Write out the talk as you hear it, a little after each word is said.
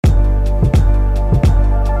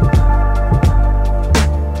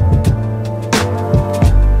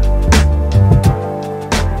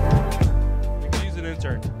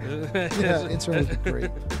Yeah, intern would be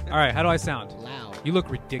great. All right, how do I sound? Loud. You look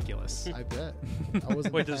ridiculous. I bet. I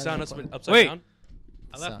wasn't Wait, does it sound upside Wait. down?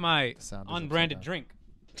 I left my the sound is unbranded upside drink.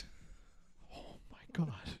 Oh my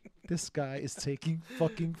god. This guy is taking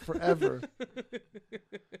fucking forever.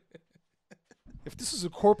 If this was a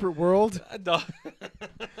corporate world, No.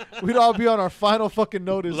 we'd all be on our final fucking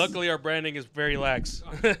notice. Luckily, our branding is very lax.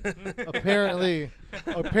 Apparently,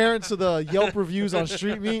 apparent to the Yelp reviews on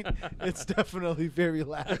DrinkMeet, it's definitely very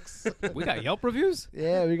lax. We got Yelp reviews?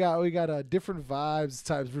 Yeah, we got different vibes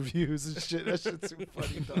types reviews and shit. That shit's too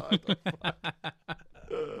funny, dog.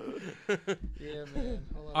 Yeah, man.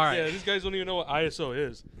 Hold on. All right. Yeah, these guys don't even know what ISO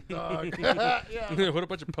is. Dog. Yeah. What a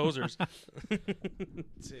bunch of posers.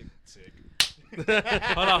 Tick.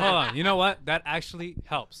 Hold on. You know what? That actually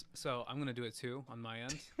helps. So I'm going to do it too on my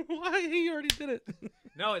end. Why? You already did it.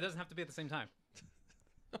 No, it doesn't have to be at the same time.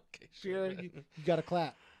 Okay, Pierre, you got to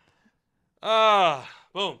clap.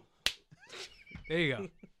 Boom. There you go.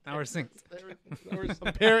 Now we're synced.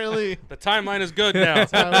 Apparently, The timeline is good now.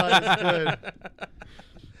 timeline is good.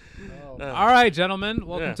 Oh. All right, gentlemen.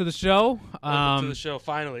 Welcome Yeah. to the show. Welcome to the show,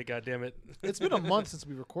 finally. God damn it. It's been a month since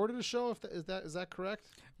we recorded a show. If is that correct?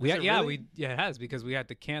 We Is it yeah, really? it has because we had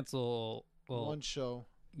to cancel. Well, One show.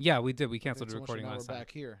 yeah, we did. We canceled the It's one show, recording now last we're time.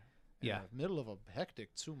 back here. Yeah. Middle of a hectic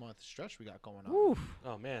 2-month stretch we got going on. Oof.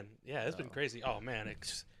 Oh, man. Yeah, it's been crazy. Oh, man.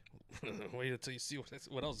 Wait until you see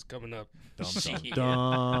what else is coming up. Shit.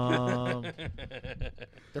 Dumb.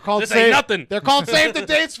 They're called This ain't nothing. They're called save the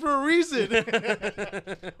dates for a reason.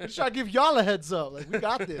 We're just trying to give y'all a heads up. Like, we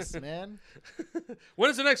got this, man. When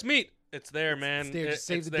is the next meet? It's there, man. It's there. Just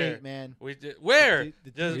save it's the there. date, man. We did, where? The-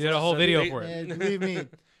 the- Just We did a whole video 78? for it. Man, believe me.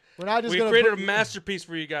 We're not just We gonna created put- a masterpiece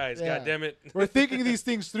for you guys. Yeah. God damn it. We're thinking these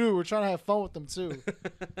things through. We're trying to have fun with them too.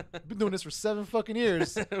 Been doing this for 7 fucking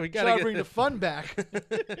years. We Trying gotta to bring the fun back.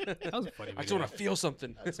 That was a funny. I just video. want to feel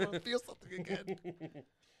something. I just want to feel something again.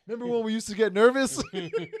 Remember when we used to get nervous?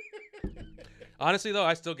 Honestly, though,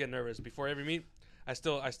 I still get nervous before every meet. I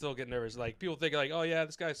still get nervous. Like people think like, oh yeah,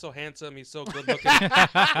 this guy's so handsome, he's so good looking.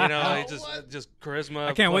 You know, he just charisma.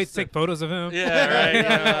 I can't wait plus to take photos of him. Yeah, right. You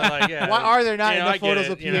know, like, yeah. Why are there not You know, enough I get photos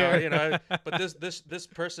it, of you know, Pierre? you know, but this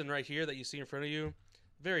person right here that you see in front of you,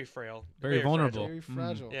 very frail, Very vulnerable. Very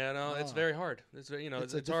fragile. Yeah, no, it's Wow. very hard. It's very,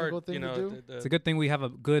 It's a it's hard. difficult thing you to know, do. It's a good thing we have a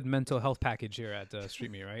good mental health package here at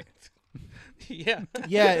DrinkMeet, right? yeah.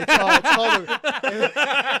 Yeah, it's called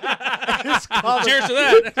it's called Cheers to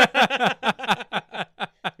that.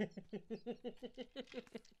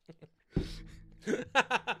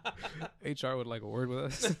 HR would like a word with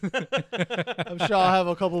us. I'm sure I'll have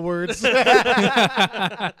a couple words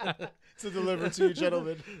to deliver to you,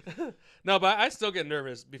 gentlemen. No, but I still get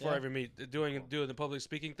nervous before Yeah. every meet doing the public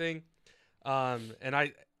speaking thing. And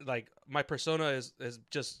I like my persona is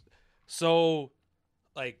just so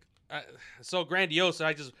like so grandiose that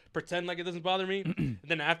I just pretend like it doesn't bother me. And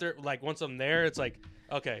then after like once I'm there, it's like,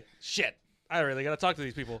 okay, shit. I really gotta talk to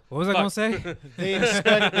these people. What was I Fuck. gonna say?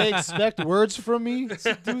 They expect words from me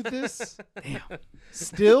to do this. Damn.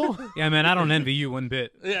 Still? Yeah, man, I don't envy you one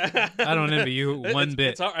bit. Yeah, I don't envy you one it's, bit.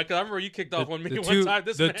 It's hard, 'cause I remember you kicked off one The time.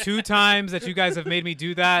 This the man. 2 times that you guys have made me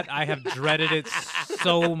do that, I have dreaded it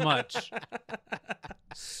so much.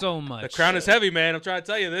 So much. The crown is heavy, man. I'm trying to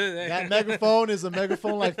tell you this. That megaphone is a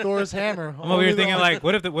megaphone like Thor's hammer. I'm over here thinking like,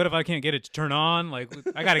 what if I can't get it to turn on? Like,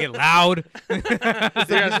 I gotta get loud. You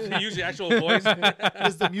guys use the actual voice.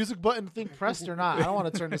 is the music button thing pressed or not? I don't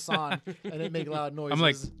want to turn this on and it make loud noises. I'm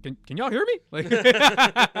like, can y'all hear me? Like,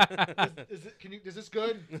 is this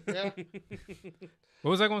good? Yeah.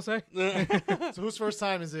 what was I gonna say? So whose first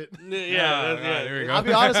time is it? Yeah, there we go. I'll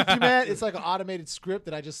be honest with you, man. It's like an automated script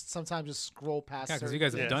that I just sometimes just scroll past. Yeah, because certain you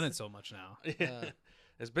guys have Yes. done it so much now.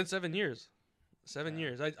 It's been 7 years. 7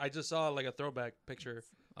 years. I just saw like a throwback picture.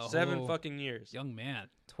 A 7 whole fucking years. Young man,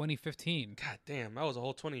 2015. God damn, I was a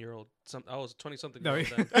whole 20-year-old. I was 20-something. No,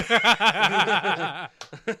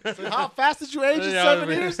 So how fast did you age in Yeah, 7 I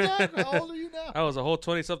mean- years, Doug? How old are you now? I was a whole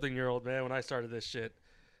 20-something-year-old, man, when I started this shit.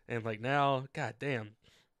 And like now, god damn,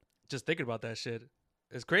 just thinking about that shit,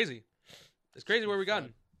 it's crazy. It's crazy where we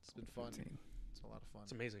gotten. It's been fun. It's a lot of fun.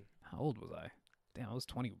 It's amazing. How old was I? Damn, I was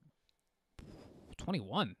 21.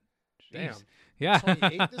 Jeez. Damn. Yeah.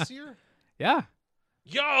 28 this year? Yeah.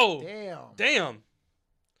 Yo, Damn. damn.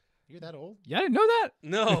 You're that old? Yeah, I did't know that.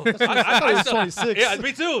 No, I thought it was 26. Yeah,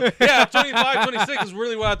 me too. Yeah, 25, 26 is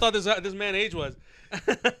really what I thought this man age was.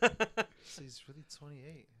 So he's really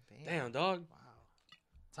 28. Damn, dog. Wow.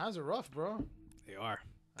 Times are rough, bro. They are.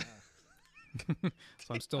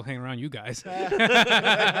 So I'm still hanging around you guys.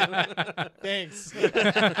 Thanks.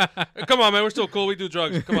 Come on, man. We're still cool. We do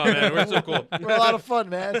drugs. Come on, man. We're still cool. We're a lot of fun,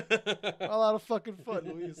 man. We're a lot of fucking fun,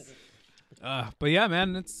 Luis. But yeah,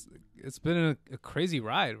 man, it's been a crazy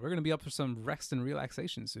ride. We're gonna be up for some rest and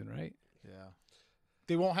relaxation soon, right? Yeah.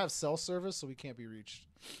 They won't have cell service, so we can't be reached.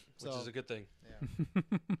 Which is a good thing. Yeah.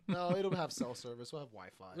 No, it'll have cell service. We'll have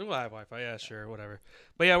Wi-Fi. We'll have Wi-Fi, yeah, sure, whatever.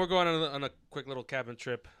 But yeah, we're going on a quick little cabin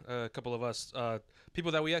trip. A couple of us,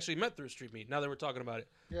 people that we actually met through Street Meet. Now that we're talking about it,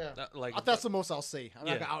 Yeah. like That's the most I'll say. I'm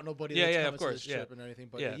not gonna out nobody that's coming to this trip and anything.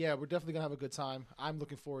 But yeah, we're definitely gonna have a good time. I'm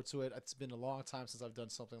looking forward to it. It's been a long time since I've done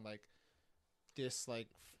something like this, like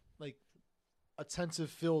attentive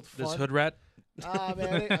filled fun. this hood rat. Ah,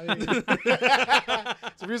 man. I mean,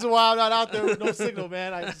 it's the reason why I'm not out there with no signal,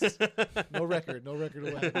 man. No record of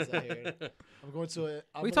what happens out here. I'm going to it.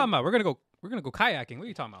 What are you talking about? We're gonna go kayaking. What are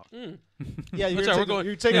you talking about? Yeah,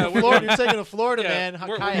 you're taking to Florida, man.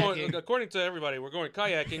 We're Kayaking. going, according to everybody, we're going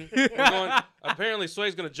kayaking. We're going. Apparently,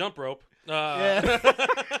 Sway's gonna jump rope. Yeah.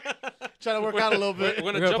 Trying to work out a little bit.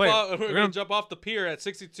 We're gonna jump off the pier at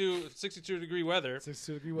 62 degree weather.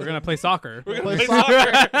 62 degree We're weather. gonna play soccer. We're gonna play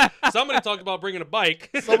soccer. Somebody talked about bringing a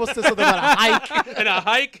bike. Someone said something about a hike. And a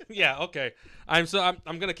hike? Yeah, okay. I'm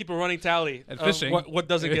gonna keep a running tally and of fishing. what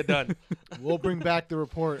doesn't get done. We'll bring back the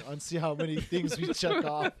report and see how many things we check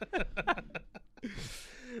off.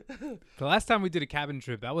 The last time we did a cabin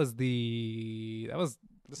trip, that was the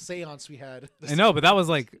seance we had. I know, but that was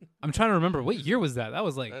like, I'm trying to remember, what year was that? That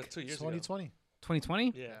was like 2 years 2020. ago.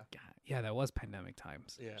 2020? Yeah. God, yeah, that was pandemic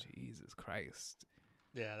times. Yeah. Jesus Christ.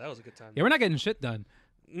 Yeah, that was a good time. Yeah, we're not getting shit done.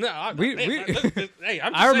 No, hey,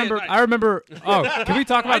 I'm just I remember. Oh, can we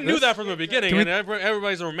talk about I knew this? that from the beginning, and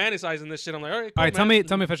everybody's romanticizing this shit. I'm like, all right, cool, All right, man.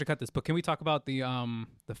 tell me if I should cut this. But can we talk about the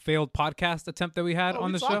failed podcast attempt that we had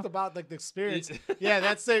on the show? We talked about like the experience. Yeah,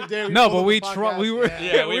 that same day. No, but we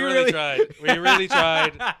Yeah, we really tried. We really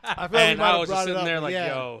tried. I feel like I was just sitting there like,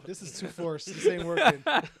 yo, this is too forced. This ain't working.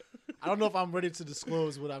 I don't know if I'm ready to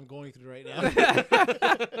disclose what I'm going through right now.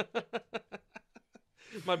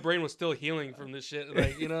 My brain was still healing from this shit.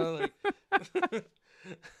 Like, you know, like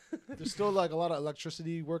there's still like a lot of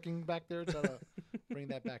electricity working back there. Gotta bring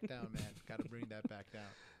that back down, man. Gotta bring that back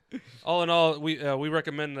down. All in all, we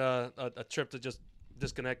recommend a trip to just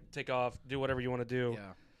disconnect, take off, do whatever you want to do.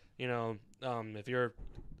 Yeah. You know, if you're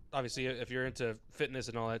into fitness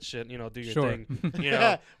and all that shit, you know, do your Sure. thing. You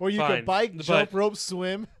know, where you can bike, jump rope,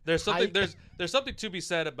 swim. There's something there's something to be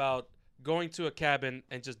said about going to a cabin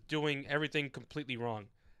and just doing everything completely wrong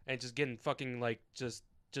and just getting fucking like just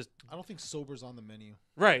I don't think sober's on the menu.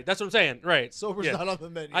 right. That's what I'm saying. Right. Sober's not on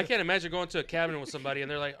the menu. I can't imagine going to a cabin with somebody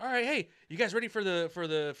and they're like, "All right, hey, you guys ready for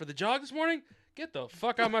the jog this morning? Get the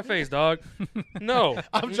fuck out of my face, dog." No.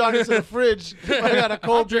 I'm jogging to the fridge. I got a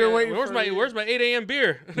cold beer waiting. Where's my 8 a.m.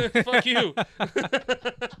 beer? Fuck you.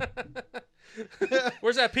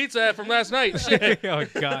 Where's that pizza at from last night? Shit. Oh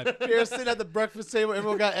God. Pierre sitting at the breakfast table.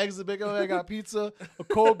 Everyone got eggs and bacon. I got pizza, a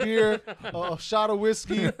cold beer, a shot of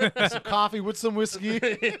whiskey, some coffee with some whiskey.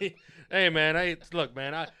 Hey man, look,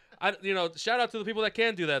 man. I you know, shout out to the people that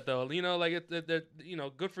can do that though. You know, like you know,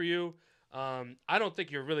 good for you. I don't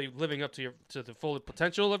think you're really living up to the full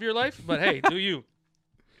potential of your life, but hey, do you?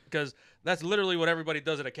 Because that's literally what everybody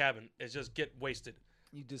does at a cabin is just get wasted.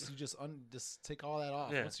 You just take all that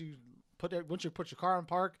off. Yeah. Once you put your car in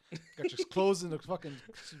park, got your clothes in the fucking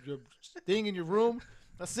your thing in your room.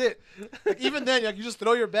 That's it. Like, even then, like, you just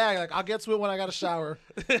throw your bag. Like, I'll get to it when I got a shower.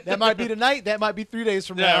 That might be tonight. That might be 3 days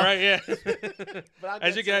from now. Yeah, right. Yeah. But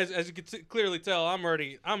as you can clearly tell, I'm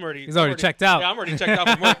already. He's already checked out. Yeah, I'm already checked out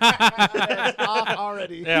from work. It's off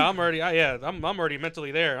already. Yeah, I'm already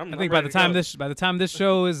mentally there. I think by the time this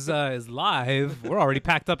show is live, we're already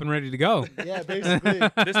packed up and ready to go. Yeah, basically.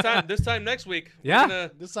 this time next week. Yeah.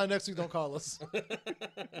 This time next week, don't call us.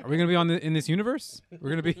 Are we gonna be in this universe?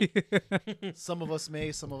 We're gonna be. Some of us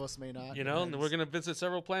may, some of us may not. You know, and we're gonna visit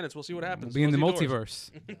several planets. We'll see what happens. We'll be in the Close the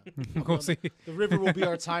multiverse. We'll see. The river will be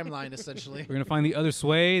our timeline, essentially. We're gonna find the other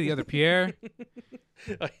Sway, the other Pierre.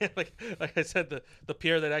 like I said, the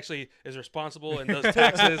Pierre that actually is responsible and does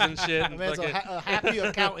taxes and shit. That man's a happy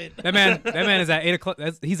accountant. That man is at 8 o'clock.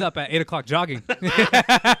 He's up at 8 o'clock jogging.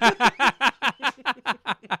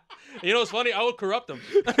 You know what's funny? I would corrupt him.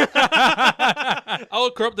 I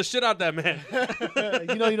would corrupt the shit out of that man.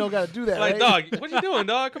 You don't got to do that, like, right? dog, what you doing,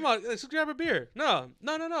 dog? Come on, let's grab a beer. No.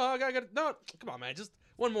 I got no. Come on, man. Just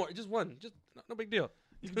one more. Just one. Just no big deal.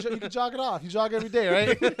 You can jog it off. You jog every day, right?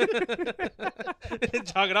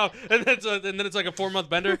 Jog it off, and then it's like a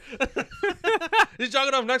 4-month bender. Just jog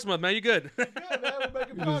it off next month, man. You good? Good, man. We're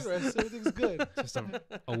making progress. Everything's good. Just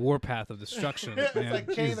a warpath of destruction. It's man.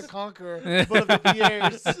 like Cain the Conqueror, but of the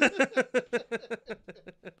Pierres.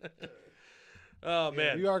 Oh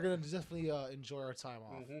man, we are gonna definitely enjoy our time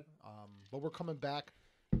off. Mm-hmm. But we're coming back.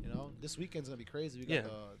 You know, this weekend's gonna be crazy. We got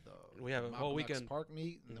We have a whole Malcolm X weekend. Park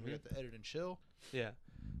meet, and then we Mhm. got the edit and chill. Yeah,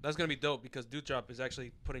 that's gonna be dope because Dewdrop is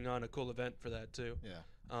actually putting on a cool event for that too.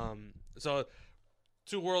 Yeah. So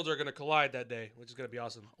two worlds are gonna collide that day, which is gonna be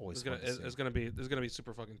awesome. Always it's fun gonna to see. it's gonna be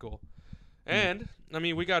super fucking cool. And I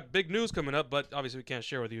mean, we got big news coming up, but obviously we can't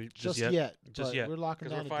share with you just yet. Just but yet. We're locking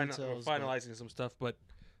Because down we're, the details. we're finalizing some stuff, but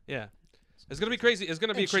yeah, it's gonna be crazy. It's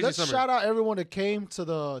gonna be a crazy let's summer. shout out everyone that came to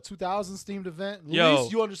the 2000s themed event. Yo.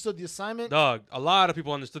 Luis, you understood the assignment. Dog, a lot of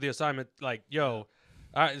people understood the assignment. Like, yo,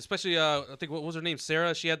 especially I think what was her name,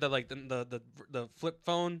 Sarah. She had the flip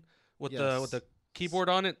phone with Yes. the keyboard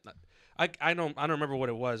on it. I don't remember what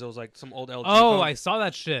it was. It was like some old LG Oh, phone. I saw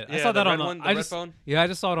that shit. I Yeah, saw the that on red one, the I red just phone. Yeah, I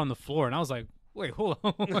just saw it on the floor, and I was like, wait, hold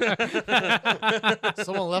on.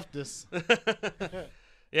 Someone left this.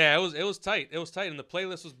 Yeah, it was tight. It was tight, and the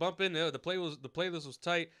playlist was bumping. The playlist was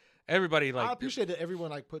tight. Everybody I like appreciate that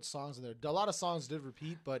everyone like put songs in there. A lot of songs did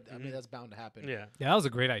repeat, but I mean that's bound to happen. yeah. Yeah, that was a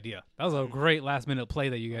great idea. That was a great last minute play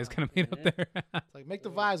that you guys kind of made up there. Like make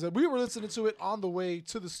the vibes. We were listening to it on the way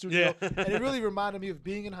to the studio, Yeah. and it really reminded me of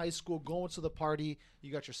being in high school, going to the party.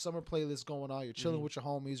 You got your summer playlist going on. You're chilling with your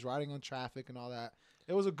homies, riding on traffic and all that.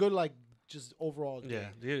 It was a good like just overall day.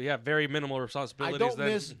 Yeah, very minimal I responsibilities. don't then.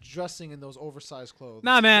 miss dressing in those oversized clothes.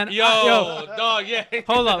 Nah, man. Yo, dog, yeah.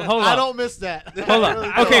 Hold up. I don't miss that. Hold I up. really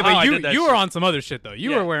Okay, don't. how I but did that you were shit. on some other shit though.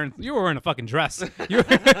 You Yeah. were wearing a fucking dress. You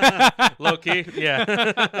were Low key, yeah.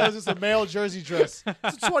 That was just a male jersey dress.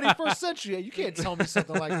 It's the 21st century. You can't tell me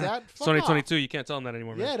something like that. It's Fuck 2022. You can't tell them that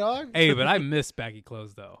anymore, off. man. Yeah, dog. Hey, but I miss baggy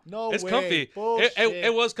clothes though. No It's way. comfy. Bullshit.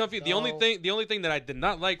 It was comfy. The only No. thing that I did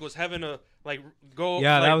not like was having to like go.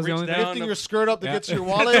 Yeah, like, that was the reach only thing. down Lifting to- your skirt up to Yeah. get to your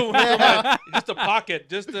wallet. Yeah. just a pocket,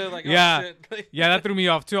 just to like. Yeah. Oh, shit. Yeah, that threw me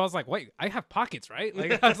off too. I was like, wait, I have pockets, right?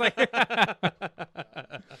 Like I was like,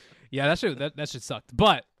 yeah, that shit sucked.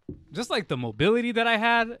 But just like the mobility that I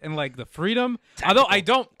had and like the freedom. Although I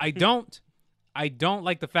don't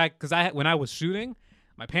like the fact because when I was shooting,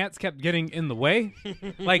 my pants kept getting in the way.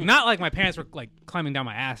 Like not like my pants were like climbing down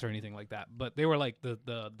my ass or anything like that, but they were like the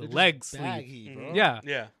They're just Mm-hmm. leg sleeve. baggy, bro. Yeah.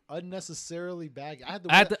 Yeah. Unnecessarily baggy. I had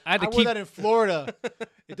I had to wore keep- that in Florida.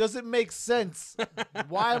 It doesn't make sense.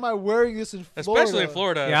 Why am I wearing this in Florida? Especially in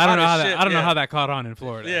Florida. Yeah, I don't know hot how as that shit, I don't know yeah. how that caught on in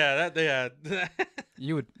Florida. Yeah, yeah.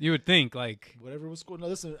 You would think like Whatever was cool. No,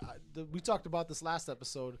 listen. We talked about this last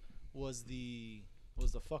episode. Was the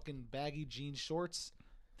fucking baggy jean shorts?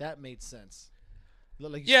 That made sense.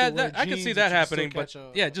 Like you Yeah, still wear I can jeans, see but that you still happening, but catch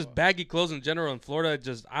a- yeah, just baggy clothes in general in Florida.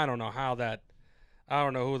 Just I don't know how that. I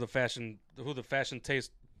don't know who the fashion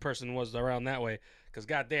taste person was around that way. Because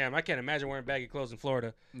goddamn, I can't imagine wearing baggy clothes in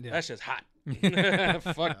Florida. Yeah. That's just hot.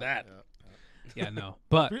 Fuck that. yeah, no.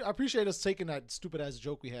 But I appreciate us taking that stupid ass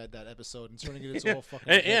joke we had that episode and turning it into a whole fucking.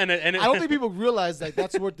 And I don't think people realize that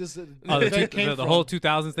that's what this event came the from. whole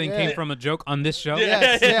 2000s thing came Yeah. from a joke on this show.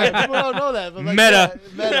 Yes, yeah. People don't know that. But like, Meta.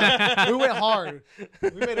 Yeah, meta. We went hard.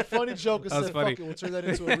 We made a funny joke and That was said, funny. "Fuck it, we'll turn that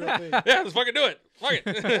into a real thing." Yeah, let's fucking do it. Fuck it.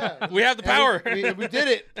 Yeah. We have the And power. we did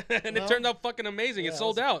it. And No? it turned out fucking amazing. Yeah, It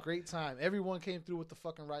sold was a out. Great time. Everyone came through with the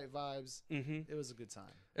fucking right vibes. Hmm It was a good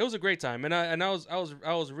time. It was a great time, and I was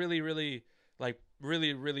really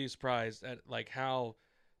really surprised at like how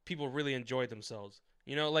people really enjoyed themselves.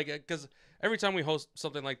 You know, like because every time we host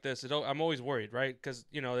something like this, I'm always worried, right? Because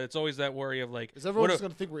you know it's always that worry of like, Is everyone what just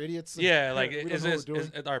gonna think we're idiots? yeah, like We don't is know what this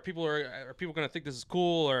we're doing. are people gonna think this is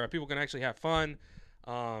cool, or are people gonna actually have fun?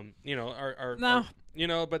 You know, No. you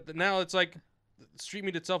know, but now it's like street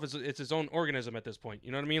meet itself is it's its own organism at this point.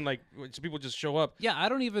 You know what I mean? Like people just show up. Yeah, I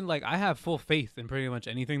don't even I have full faith in pretty much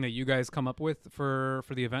anything that you guys come up with for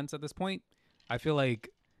the events at this point. I feel like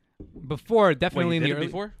before definitely Wait, you in did the it early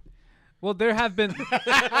before? Well, there have been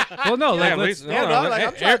well no, Yeah, like let's hold Yeah, on, dog, let- like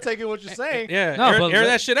I'm air- trying to take in what you're saying. Yeah, No, but air let-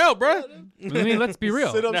 that shit out, bro. I mean, let's be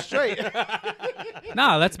real. Sit up straight.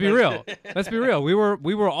 Nah, let's be real. Let's be real. We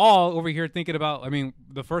were all over here thinking about. I mean,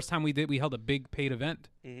 the first time we held a big paid event.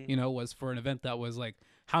 Mm-hmm. You know, was for an event that was like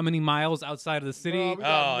how many miles outside of the city. Bro, we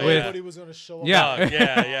thought Oh, yeah. nobody was gonna show up. Yeah. Oh,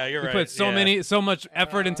 yeah, you're We right. put so much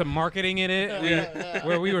effort into marketing in it. Yeah.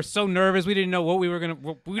 Where we were so nervous, we didn't know what we were gonna.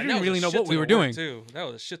 We And that didn't was really a know shit what we ton were of work, doing. too. That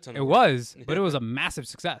was a shit ton. It of work. was, but it was a massive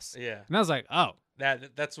success. Yeah, And I was like, oh,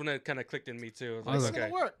 that's when it kind of clicked in me too. I was It's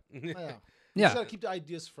like, gonna work. Yeah. You yeah, just gotta keep the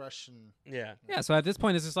ideas fresh and yeah. yeah. So at this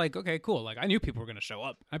point, it's just like, okay, cool. Like I knew people were gonna show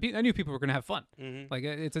up. I knew people were gonna have fun. Mm-hmm. Like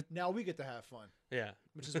it's a now we get to have fun, Yeah.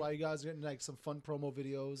 which is why you guys are getting like some fun promo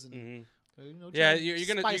videos and Mm-hmm. You know, Yeah, try to you're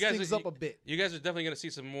gonna. spice You guys things are, up a bit. You guys are definitely gonna see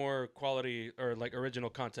some more quality or like original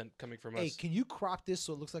content coming from Hey, us. can you crop this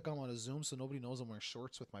so it looks like I'm on a Zoom so nobody knows I'm wearing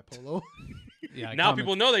shorts with my polo? Yeah. Now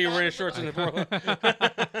people know that you're wearing shorts in the polo.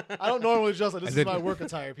 I don't normally dress like this. I Is did- my work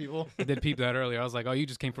attire, people. I did peep that earlier. I was like, oh, you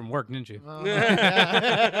just came from work, didn't you?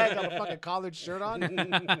 Yeah. I got a fucking collared shirt on.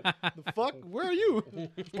 The fuck? Where are you?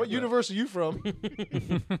 What universe are you from?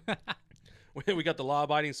 We got the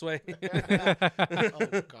law-abiding sway.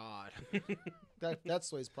 Oh God. That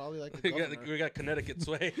sway's probably like the governor. we got Connecticut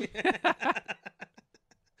sway.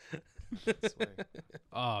 Sway.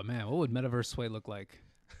 Oh man, what would metaverse sway look like?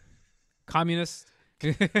 Communist.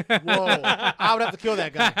 Whoa! I would have to kill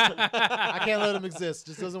that guy. I can't let him exist.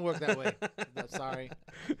 Just doesn't work that way. I'm sorry.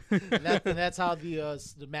 And that's how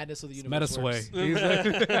the madness of the universe Meta works. sway.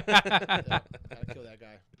 Yeah, gotta kill that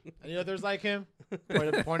guy. Any others like him?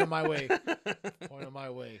 Point him my way. Point him my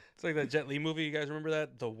way. It's like that Jet Li movie. You guys remember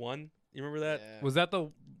that? The One. You remember that? Yeah. Was that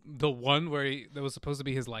the one where that was supposed to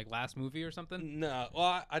be his like last movie or something? No,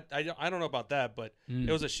 well, I don't know about that, but Mm.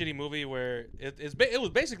 it was a shitty movie where it was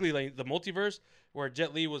basically like the multiverse where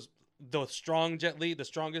Jet Li was the strongest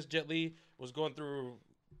Jet Li was going through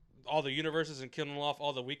all the universes and killing off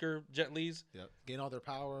all the weaker Jet Lis Yep. Gain all their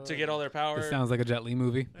power. to get all their power. This sounds like a Jet Li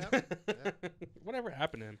movie. Whatever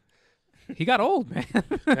happened to him? He got old, man.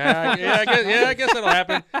 I guess that'll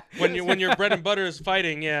happen when your bread and butter is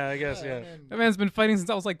fighting. Yeah, I guess. Yeah. That man's been fighting since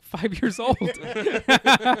I was like 5 years old. 20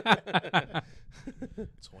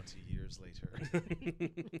 years later.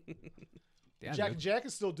 Yeah, Jackie dude. Chan can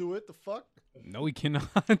still do it. The fuck? No, he cannot.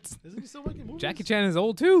 Isn't he still making movies? Jackie Chan is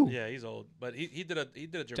old too. Yeah, he's old, but he did a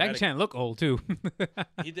dramatic. Jackie Chan look old too.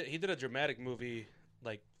 He did a dramatic movie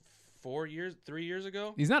like 3 years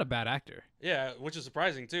ago. He's not a bad actor. Yeah, which is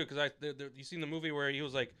surprising too, because you seen the movie where he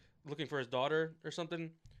was like looking for his daughter or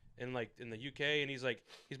something, in the UK, and he's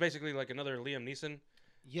basically like another Liam Neeson.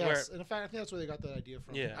 Yes. And in fact, I think that's where they got that idea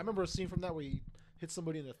from. Yeah. I remember a scene from that where he hit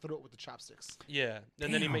somebody in the throat with the chopsticks. Yeah,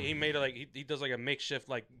 and then Damn. he made like he does like a makeshift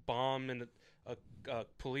like bomb in a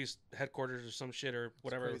police headquarters or some shit or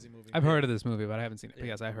whatever. Crazy movie. I've heard of this movie, but I haven't seen it. But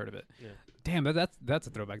Yeah. yes, I heard of it. Yeah. Damn, but that's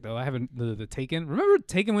a throwback though. I haven't the Taken. Remember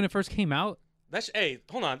Taken when it first came out? Hey,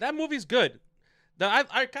 hold on, that movie's good.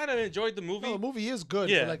 I kind of enjoyed the movie. No, the movie is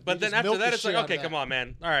good. Yeah, like, but they then just after milked that, the it's like, shit out of okay, that. come on,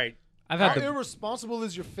 man. All right. I've How had the irresponsible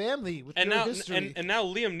is your family with And your now, history? and now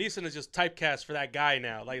Liam Neeson is just typecast for that guy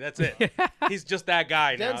now. Like that's it. He's just that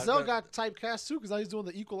guy now. Denzel got typecast too because now he's doing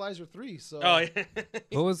the Equalizer 3. So Oh, yeah.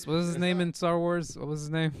 what was his name in Star Wars? What was his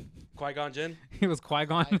name? Qui-Gon Jinn. He was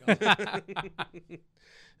Qui-Gon.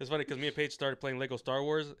 It's funny because me and Paige started playing Lego Star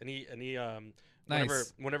Wars, and he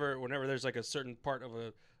Nice. whenever there's like a certain part of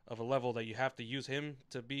a level that you have to use him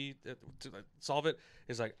to solve it,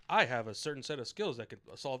 is like, I have a certain set of skills that could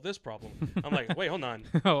solve this problem. I'm like, wait, hold on.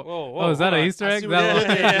 Oh, Whoa, is that hold an on. Easter I egg? see what That you was-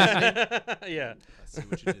 did there. Yeah. I see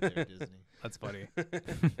what you did there, Disney. That's funny.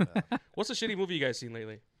 What's a shitty movie you guys seen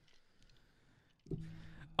lately?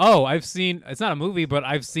 Oh, I've seen. It's not a movie, but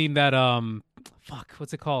I've seen that. Fuck,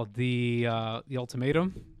 what's it called? The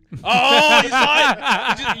Ultimatum. Oh, you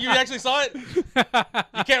saw it? You actually saw it?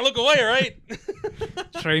 You can't look away,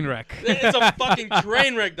 right? Train wreck. It's a fucking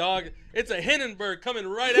train wreck, dog. It's a Hindenburg coming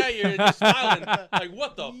right at you and you're smiling. Like,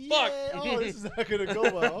 what the fuck? Oh, this is not gonna go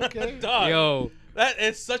well. Okay. Dog, Yo, that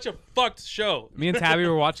is such a fucked show. me and Tabby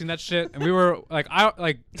were watching that shit, and we were like,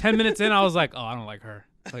 10 minutes in, I was like, oh, I don't like her.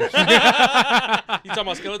 Like, You talking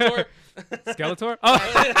about Skeletor? Skeletor? Oh,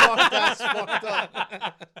 Fuck, that's fucked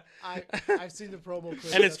up. I've seen the promo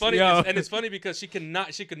clip. And it's funny. Yo. It's funny because she could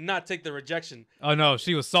not take the rejection. oh no,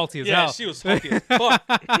 she was salty as Yeah, hell. she was salty as fuck.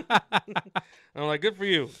 I'm like, good for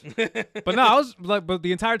you. But no, I was like, but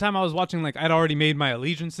the entire time I was watching, like, I'd already made my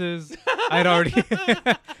allegiances. I'd already.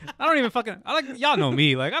 I don't even fucking. Y'all know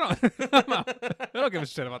me. Like, I don't give a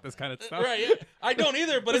shit about this kind of stuff. Right? Yeah. I don't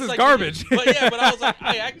either. But This it's is like garbage. But yeah, but I was like,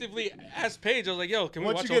 I actively asked Paige. I was like, yo, can we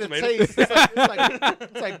once watch you get Ultimatum? a taste,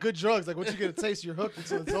 it's like good drugs. Like once you get a taste, you're hooked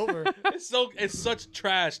until it's over. It's such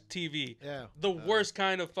trash TV. Yeah. The worst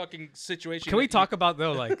kind of fucking situation. Can we that you- talk about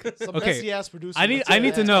though, like, Some okay, messy ass producer. I need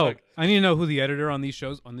that's to it. know. I need to know who the editor on these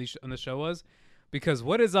shows on the show was, because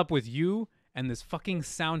what is up with you and this fucking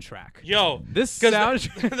soundtrack? Yo, This 'cause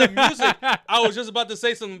soundtrack. the music. I was just about to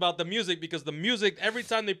say something about the music because the music every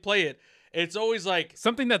time they play it, it's always like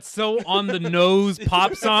Something that's so on the nose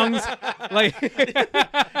pop songs, like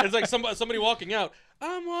it's like somebody walking out.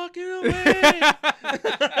 I'm walking away.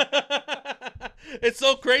 It's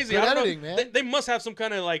so crazy. Good I don't editing, know. man. They must have some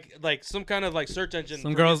kind of like search engine.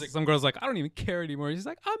 some for girls. music. Some girls like, I don't even care anymore. He's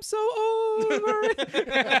like, I'm so over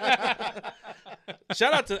it.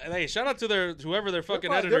 shout out to their whoever their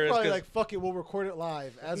fucking editor they're is. probably 'cause- like, fuck it, we'll record it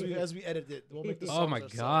live as we edit it. We'll make the Oh songs my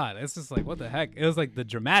ourselves. god, it's just like what the heck? It was like the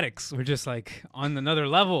dramatics were just like on another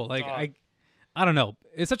level. Like I don't know.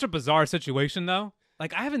 It's such a bizarre situation though.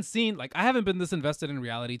 Like I haven't been this invested in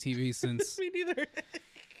reality TV since Me neither.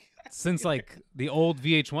 since like the old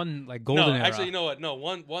VH1 like golden No, era. actually, you know what? No,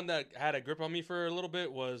 one that had a grip on me for a little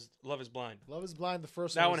bit was Love Is Blind. Love Is Blind, the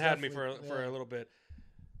first That one one was had me for definitely- a little bit.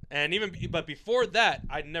 And but before that,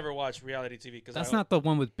 I'd never watched reality TV because That's not the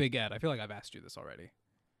one with Big Ed. I feel like I've asked you this already.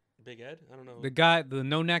 Big Ed. I don't know. The guy, the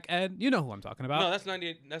no neck Ed. You know who I'm talking about. No, that's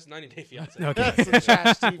 90. That's 90 Day Fiance. Okay. That's some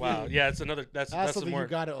trash TV. Wow. Yeah, it's another. That's That's some something more. you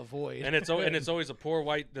gotta avoid. And it's always a poor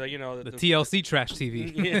white. You know The TLC trash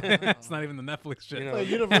TV. Yeah. It's not even the Netflix shit. You know. Like,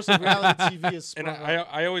 Universal reality TV is And sprung I up.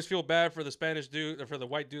 always feel bad for the Spanish dude or for the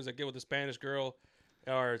white dudes that get with the Spanish girl,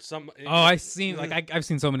 or some. Oh, I've seen I've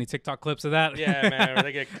seen so many TikTok clips of that. Yeah, man. Or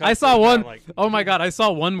they get cut I saw through, one. like, Oh my god, I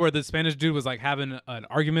saw one where the Spanish dude was like having an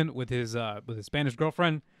argument with his Spanish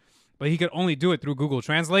girlfriend, but he could only do it through Google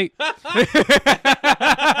Translate. dog.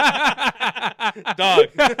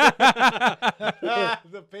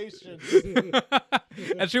 The patience.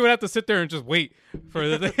 And she would have to sit there and just wait for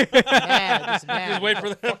the thing. Mad, Just wait for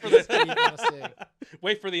the fuck for is this the kid gonna say?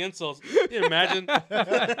 wait for the insults. Can you imagine?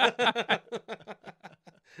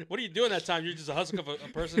 What are you doing that time? You're just a husk of a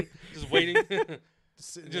person, just waiting,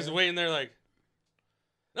 Sitting just there. waiting there, like,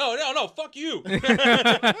 no, fuck you. Oh,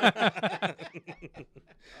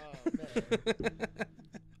 man.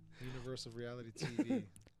 Universe of reality TV.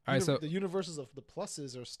 All right, so the universes of the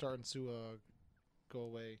pluses are starting to go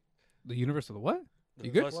away. the universe of the what? The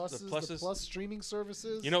You good? plus- the The pluses. plus streaming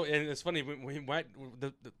services. You know, and it's funny. We might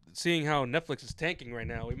seeing how Netflix is tanking right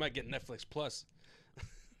now. We might get Netflix Plus.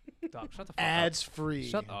 Dog, shut the fuck ads free. up.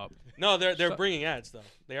 Shut up. No, they're Shut- bringing ads though.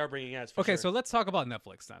 They are bringing ads. For Okay, sure. so let's talk about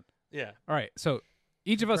Netflix then. yeah, All right, so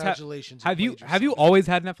each of us Congratulations. have you played yourself. always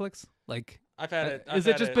had Netflix? Like, I've had it. has I've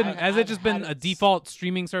it had just it. been I've a had it default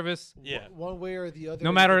streaming service? Yeah. One way or the other.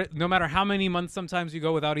 No matter how many months sometimes you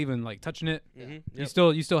go without even like touching it,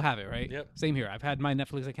 Mm-hmm. you still have it, right? Yep. Same here. I've had my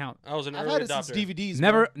Netflix account. I was an I've early had it adopter. since DVDs.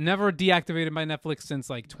 Never deactivated my Netflix since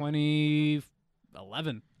like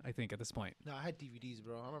 2011, I think at this point. No, I had DVDs,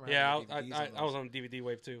 bro. I remember. Yeah, having DVDs on I was those. on DVD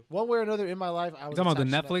wave too. One way or another in my life. I You was talking about the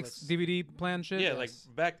attached to Netflix DVD plan shit? Yeah, Yes.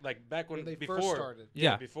 back when they before first started.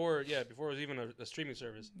 Yeah. before it was even a streaming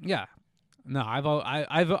service. Yeah. No,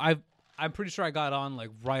 I'm pretty sure I got on like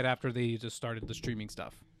right after they just started the streaming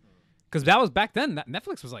stuff. Because that was back then.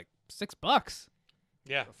 Netflix was like $6.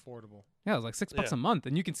 Yeah, Affordable. Yeah, it was like $6 Yeah. a month,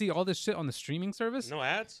 and you can see all this shit on the streaming service. no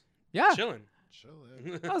ads. Yeah, Chilling. Chill.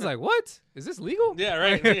 Yeah. I was like, what? Is this legal? Yeah,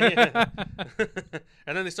 right. Yeah.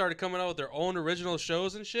 And then they started coming out with their own original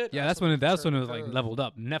shows and shit. Yeah, that's when it was like leveled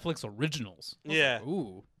up. Netflix originals. Yeah.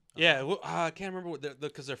 Ooh. Yeah, I can't remember what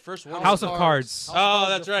because their first one. House of Cards. Oh, Cards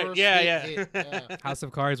that's the right. first Yeah, big yeah. hit, yeah. House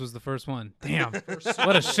of Cards was the first one. Damn.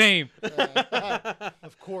 What a shame.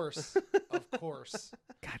 Of course.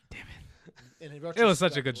 God damn it. And in It was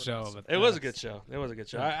such a retrospect, good what show. else? But It was a good show. It was a good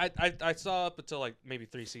show. Yeah. I saw up until like maybe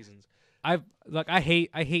 3 seasons. I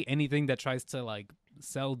hate anything that tries to like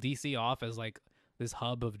sell DC off as like this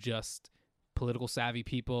hub of just political savvy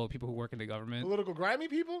people who work in the government. Political grimy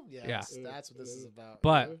people? Yeah. That's what this is about.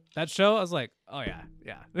 But that show, I was like, oh yeah.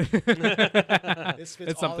 This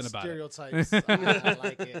fits It's all something the about it. stereotypes. I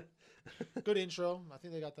like it. Good intro. I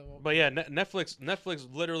think they got them. But yeah, Netflix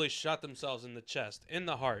literally shot themselves in the chest, in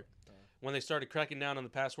the heart, when they started cracking down on the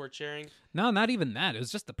password sharing. No, not even that. It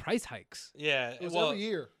was just the price hikes. Yeah, It was well, every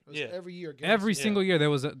year. It was yeah. every year. Every Yeah. single year there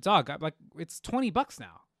was a dog. Like it's $20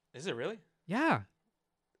 now. is it really? Yeah.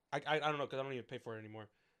 I don't know because I don't even pay for it anymore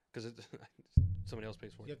because somebody else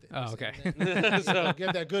pays for You it. have to Oh, okay. internet. So,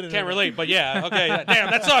 Get that good. can't internet. relate, but yeah, okay.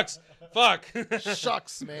 Damn, that sucks. Fuck.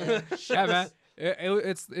 Shucks, man. Yeah, man.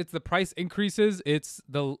 It's the price increases. It's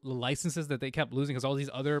the licenses that they kept losing because all these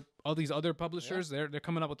other publishers they're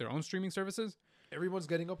coming up with their own streaming services. Everyone's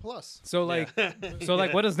getting a plus. So like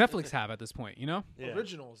what does Netflix have at this point? You know? Yeah.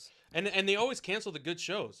 Originals. And they always cancel the good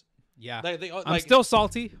shows. Yeah. They I'm like, still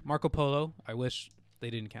salty. Marco Polo. I wish they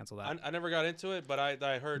didn't cancel that. I never got into it, but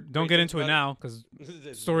I heard. Don't great get things into it about now because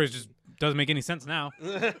stories just doesn't make any sense now.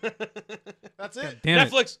 That's it. Damn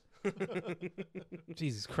it. Netflix.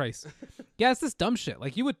 Jesus Christ. Yeah, it's this dumb shit.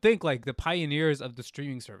 Like you would think like the pioneers of the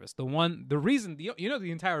streaming service, the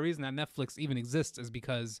entire reason that Netflix even exists is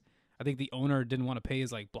because I think the owner didn't want to pay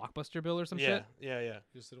his like Blockbuster bill or some shit. Yeah.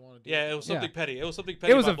 Just didn't want to do Yeah, it. it was Yeah. something petty. It was something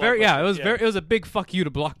petty. It was a about very Blockbuster. it was a big fuck you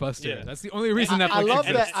to Blockbuster. Yeah. That's the only reason Netflix I love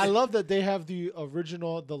exists. that. I love that they have the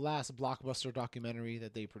last Blockbuster documentary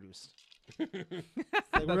that they produced.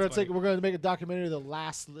 Like, we're gonna make a documentary of the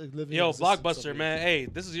last living. Yo, existence of Blockbuster, it. man. Hey,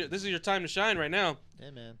 this is your time to shine right now.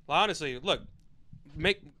 Yeah, man. Well, honestly, look,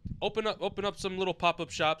 open up some little pop-up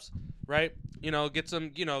shops, right? You know, get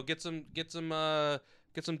some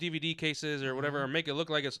DVD cases or whatever, or make it look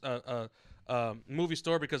like a movie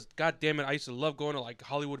store. Because God damn it, I used to love going to like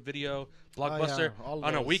Hollywood Video, Blockbuster all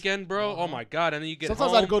on a those. weekend, bro. Oh my God, and then you get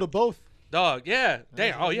Sometimes home, I'd go to both. dog. Yeah,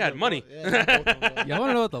 damn. Oh, you had money. Yeah, both of them. Y'all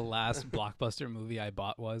want to know what the last Blockbuster movie I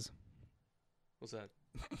bought was? What's that?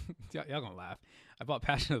 Y'all gonna laugh. I bought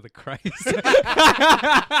Passion of the Christ.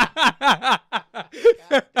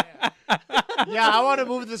 Yeah, I want a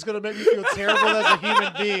movie that's gonna make me feel terrible as a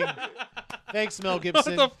human being. Thanks, Mel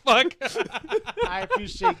Gibson. What the fuck? I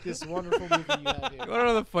appreciate this wonderful movie you have here. You wanna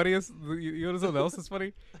know the funniest? You wanna know something else that's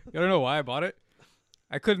funny? You wanna know why I bought it?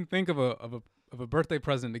 I couldn't think of a birthday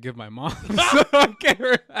present to give my mom. So I gave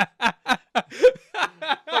her.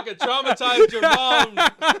 Fucking traumatized your mom.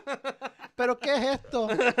 Pero qué es esto?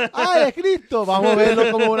 Ay, es Cristo. Vamos a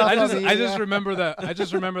verlo como una I familia. just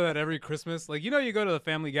remember that every Christmas, like, you know, you go to the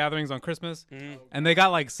family gatherings on Christmas, Mm. and they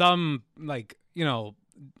got like some, like, you know,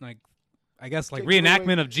 like, I guess like Take it away.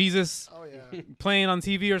 reenactment of Jesus Oh yeah. playing on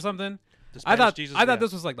TV or something. The I Spanish thought Jesus, I yeah. thought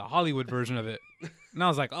this was like the Hollywood version of it, and I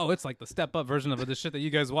was like, oh, it's like the step up version of the shit that you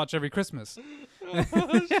guys watch every Christmas.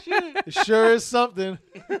 It sure is something.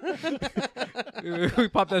 We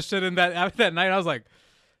popped that shit in that night. I was like,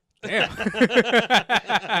 damn.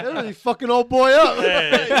 They really fucking old boy up.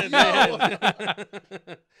 Hey, Yo.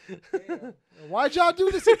 Why'd y'all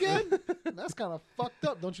do this again? That's kind of fucked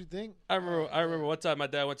up, don't you think? I remember one time my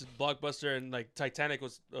dad went to Blockbuster and like Titanic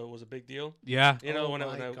was a big deal. Yeah, You know, Oh when my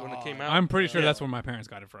it came God. out. I'm pretty sure Yeah. that's where my parents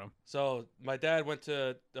got it from. So my dad went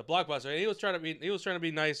to the Blockbuster and he was trying to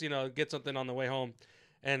be nice, you know, get something on the way home.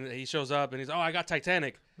 And he shows up and he's, oh, I got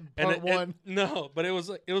Titanic. Part and one. No, but it was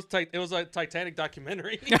a Titanic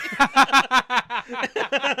documentary.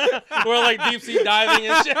 We're like deep sea diving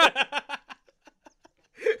and shit.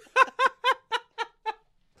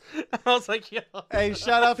 I was like, yo, Hey,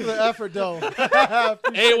 shout out for the effort, though.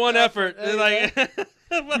 A1 effort. Hey, Like,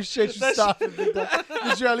 Appreciate you That stopping. Big dog.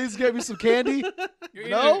 Did you at least get me some candy?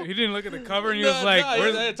 No? He didn't look at the cover and he was like,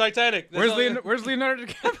 "Where's Titanic? That's where's, all- where's Leonardo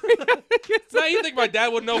DiCaprio?" Now you think my dad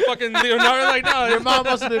would know fucking Leonardo? Like, no, Your mom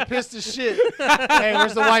must have been pissed as shit. Hey,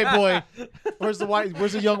 where's the white boy? Where's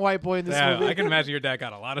the young white boy in this Yeah, movie? I can imagine your dad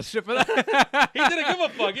got a lot of shit for that. he didn't give a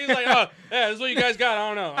fuck. He was like, oh, yeah, this is what you guys got.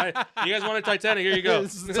 I don't know. You guys wanted Titanic? Here you go.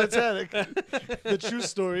 This is the Titanic. The true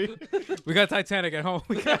story. We got Titanic at home.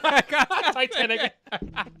 Titanic.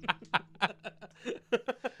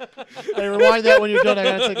 Hey, rewind that when you're done. I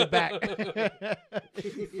gotta take it back.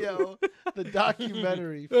 Yo, the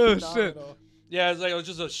documentary. Oh, shit. Phenomenal. Yeah, it was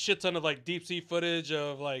just a shit ton of like deep sea footage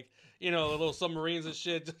of like, you know, little submarines and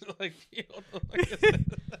shit. Just, like, you know, Did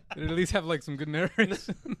it at least have like some good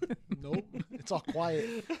narration? Nope, it's all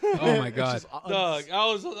quiet. Oh my It's god. just Dog, I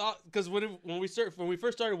was because when we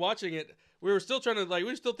first started watching it, we were still trying to we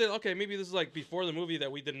were still thinking, okay, maybe this is like before the movie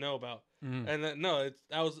that we didn't know about, and then, no,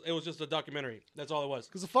 it was just a documentary. That's all it was.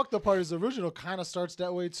 Because the fucked up part is the original kind of starts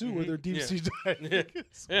that way too, where they're deep Yeah. sea diving. Yeah.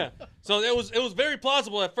 Yeah, so it was very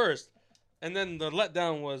plausible at first, and then the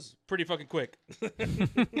letdown was pretty fucking quick.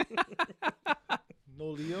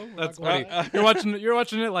 No Leo. We're That's not going funny. back. You're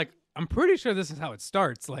watching it like, I'm pretty sure this is how it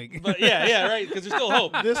starts. Like, But yeah, right, because there's still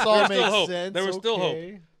hope. This There all was still makes hope. sense. There was still hope.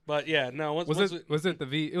 okay. But yeah, no. Once it was the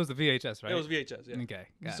VHS, right? it was VHS. Yeah. Okay.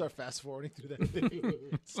 You got start fast forwarding through that thing.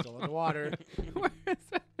 Still in the water.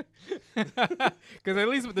 Because at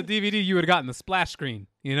least with the DVD, you would have gotten the splash screen,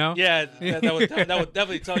 you know? Yeah, that would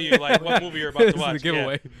definitely tell you like what movie you're about This to is watch. the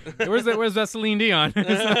giveaway. Where's that Celine Dion? Where's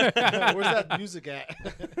that music at?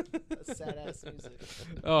 That sad ass music.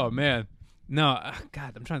 Oh man, no,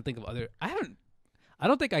 God, I'm trying to think of other. I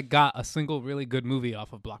don't think I got a single really good movie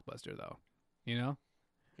off of Blockbuster though. You know,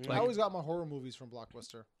 I always got my horror movies from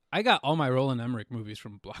Blockbuster. I got all my Roland Emmerich movies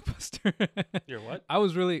from Blockbuster. You're what? I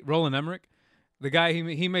was really Roland Emmerich, the guy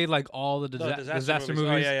he made like all the disaster movies.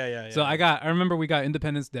 Oh yeah. So I remember we got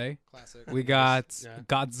Independence Day. Classic. We got Yeah.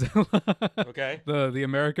 Godzilla. Okay. the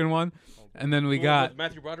American one, and then we With got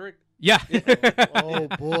Matthew Broderick. yeah. Oh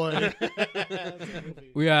boy. That's a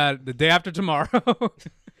movie. We had The Day After Tomorrow.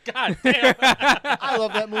 God damn. I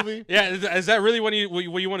love that movie. Yeah, is that really when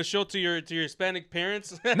you want to show to your Hispanic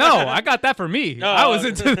parents? No, I got that for me. Oh, I was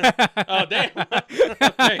into that. Oh damn.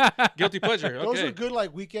 Okay. Guilty pleasure. Okay. Those are good,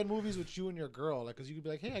 like weekend movies with you and your girl, like, because you could be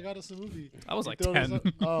like, "Hey, I got us a movie." I was You like throw this 10. up-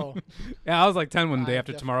 Oh, Yeah, I was like 10 when Day I'm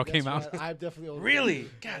After definitely- Tomorrow that's came out. right. I'm definitely older. Really?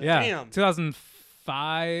 God Yeah, damn.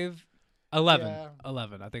 2005. 11. Yeah.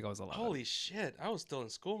 11. I think I was 11. Holy shit! I was still in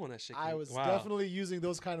school when that shit came. I was Wow. definitely using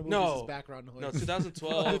those kind of movies No. as background noise. No, The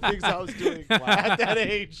 2012. things I was doing at that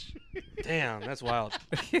age. Damn, that's wild.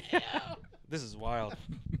 This is wild.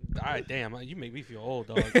 Damn, you make me feel old,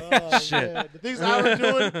 dog. Oh, Shit. man. The things I was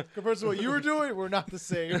doing compared to what you were doing were not the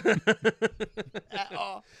same at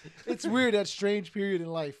all. It's weird, that strange period in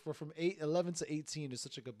life where from 11 to 18 is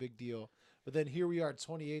such like a big deal. But then here we are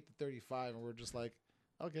 28 to 35 and we're just like,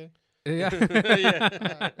 okay. Yeah.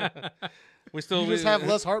 Yeah. We still You just have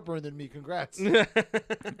less heartburn than me. Congrats.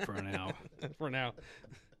 For now. for now.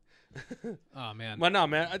 Oh man. But no,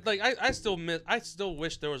 man. I still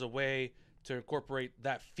wish there was a way to incorporate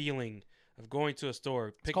that feeling of going to a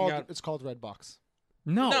store, picking out. It's called Redbox.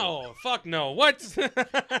 No, fuck no. What?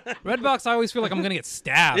 Redbox, I always feel like I'm gonna get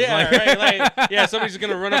stabbed. Yeah, Like- right. Like, yeah, somebody's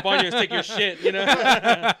gonna run up on you and take your shit. You know.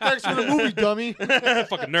 Thanks for the movie, dummy.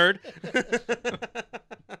 Fucking nerd.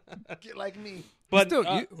 Get like me. But Hold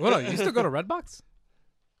on, you still go to Redbox?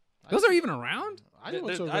 Those are even around? I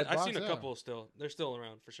went to a Redbox. I've seen a yeah. couple still. They're still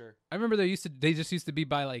around for sure. I remember they just used to be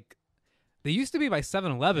by like, they used to be by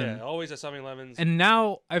 7-Eleven. Yeah, always at 7-Elevens. And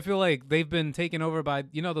now I feel like they've been taken over by,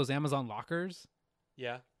 those Amazon lockers?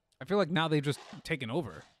 Yeah. I feel like now they've just taken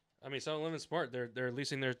over. I mean, 7-Eleven's smart. They're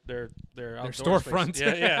leasing their outdoor storefronts.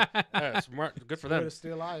 space. Yeah, smart. Good for Way them. to stay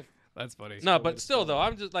alive. That's funny. No, but still though,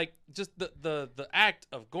 I'm just like the act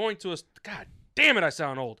of going to God damn it, I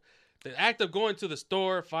sound old. The act of going to the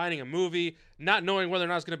store, finding a movie, not knowing whether or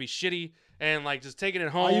not it's gonna be shitty, and like just taking it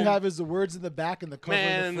home. All you have is the words in the back and the cover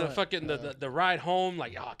Man, in the the front. fucking the ride home,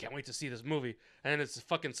 like, oh, I can't wait to see this movie, and it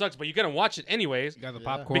fucking sucks, but you gotta watch it anyways You got the Yeah.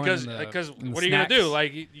 popcorn because and the what are you gonna do? snacks.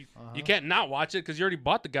 Like you can't not watch it because you already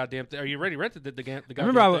bought the goddamn thing, or you already rented the goddamn I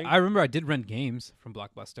thing. remember I did rent games from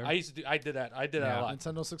Blockbuster. I did that. I did that Yeah. a lot.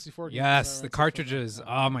 Nintendo 64 games. Yes, I the rented cartridges. from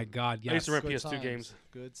Oh my god, yes. I used to rent Good PS2 times. games.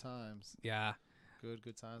 Good times. Yeah.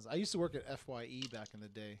 Good times. I used to work at FYE back in the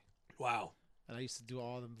day, Wow. and I used to do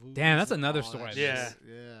all the movies. Damn, that's and another all store that I shit. missed.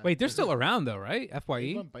 Yeah. Wait, they're still around though, right? They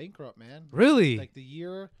FYE? went bankrupt, man. Really? Like the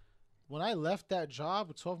year when I left that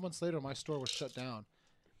job, 12 months later, my store was shut down.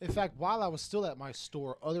 In fact, while I was still at my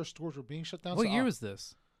store, other stores were being shut down. What so year was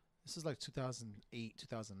this? This is like 2008,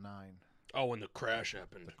 2009. Oh, when the crash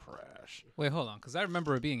happened. Crash. Wait, hold on, because I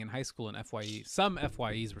remember being in high school in FYE. Some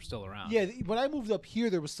FYEs were still around. Yeah, when I moved up here,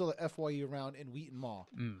 there was still a FYE around in Wheaton Mall.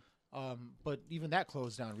 Mm. But even that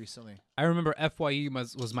closed down recently. I remember FYE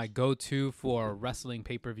was my go-to for wrestling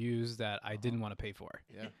pay-per-views that I didn't want to pay for.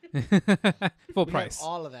 Yeah. Full We had price.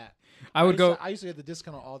 all of that. I would go I used to get the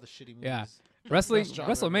discount on all the shitty movies. Yeah. Best job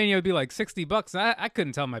ever. WrestleMania would be like $60. I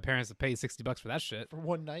couldn't tell my parents to pay $60 for that shit. For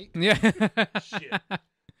one night. Yeah. Shit.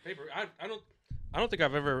 Paper. I don't think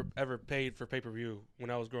I've ever paid for pay-per-view when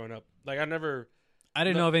I was growing up. Like I never. I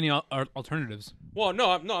didn't know of any alternatives. Well,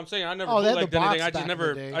 no, I'm saying I never Oh, they had the bootlegged anything. box I just back in never.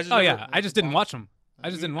 the day. I just Oh never, yeah, I just didn't watch them. I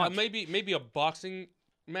just didn't watch. Maybe a boxing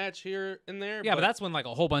match here and there. Yeah, but that's when like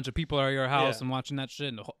a whole bunch of people are at your house Yeah. and watching that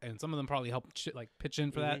shit, and some of them probably help pitch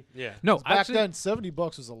in for that. Mhm, yeah. No, Back actually, then,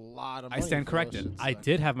 $70 was a lot of I money. stand for those corrected. shits I back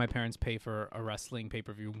did have my parents pay for a wrestling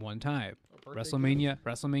pay-per-view one time. then. Birthday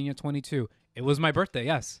WrestleMania 22. It was my birthday.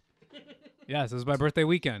 Yes, yes, it was my birthday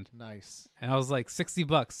weekend, gift? Nice. and I was like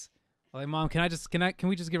 $60. I'm like, Mom, can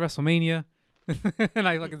we just get WrestleMania? And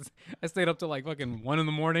I stayed up till like fucking 1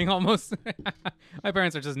 a.m. almost. My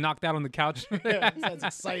parents are just knocked out on the couch. Yeah, sounds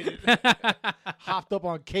excited. Hopped up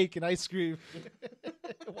on cake and ice cream.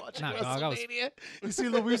 Watching Nah, dog, I was- WrestleMania. You see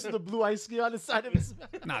Luis with the blue ice cream on the side of his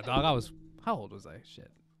mouth. Nah, dog, how old was I?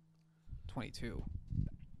 Shit. 22.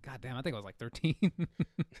 God damn, I think I was like 13.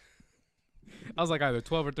 I was like either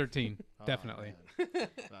 12 or 13. Definitely. Oh, man.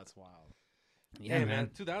 That's wild. Yeah, Hey, man.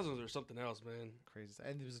 2000s or something else, man. Crazy.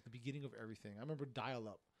 And it was the beginning of everything. I remember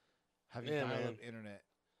dial-up. Having Yeah, dial-up man. internet.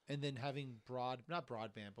 And then having not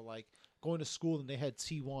broadband, but like going to school and they had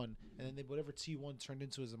T1. And then whatever T1 turned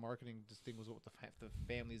into as a marketing thing was what the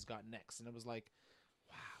families got next. And it was like,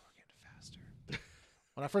 wow, we're getting faster.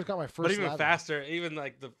 When I first got my first But even laptop- faster, even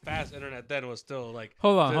like the fast internet then was still like.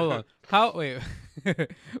 Hold on. Wait.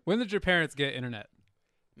 When did your parents get internet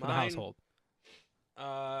for the Mine, household?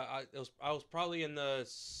 I was probably in the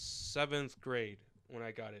 7th grade when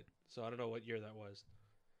I got it, so I don't know what year that was.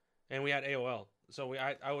 And we had AOL, so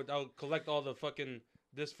I would collect all the fucking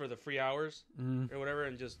this for the free hours Mm, or whatever,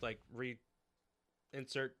 and just like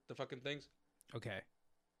insert the fucking things. okay.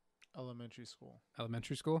 Elementary school.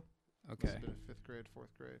 Elementary school? Must Okay. have been 5th grade,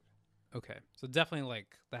 4th grade. Okay. So definitely like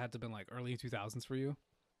that had to have been like early 2000s for you.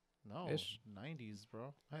 No, Ish. 90s,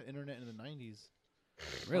 bro. I had internet in the 90s.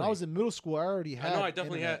 Really? When I was in middle school, I already had. I know I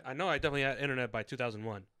definitely internet. had internet by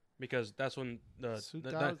 2001 because that's when because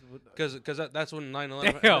 2000 that's when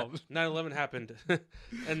 9/11 Damn. 9/11 happened,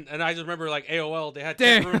 and I just remember like AOL they had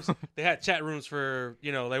Damn. chat rooms. They had chat rooms for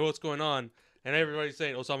like what's going on, and everybody's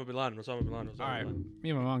saying Osama bin Laden, Osama bin Laden, Osama All right, bin Laden. me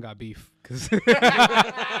and my mom got beef because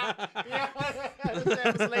Yeah,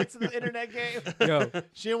 that was late to the internet game. yo,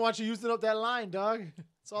 She didn't want you using up that line, dog.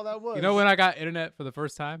 That's all that was. you know when I got internet for the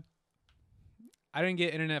first time? I didn't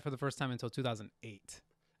get internet for the first time until 2008.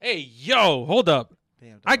 Hey, yo, hold up!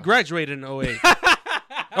 Damn, dog. I graduated in 08.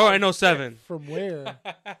 Oh, I know 07 From where?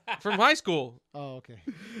 from high school. Oh, okay.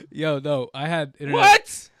 Yo, no, I had internet.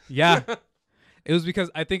 What? Yeah. It was because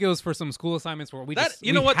I think it was for some school assignments where we That just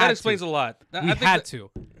you know we what had that explains to. a lot. We I think had that- to.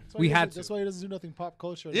 That's why We he had doesn't- to. That's why he doesn't do nothing pop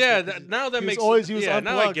culture. Yeah, Because now that he makes he was yeah.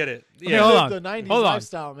 Now I unplugged. get it. He Okay, Yeah, hold lived on. the 90s Hold on.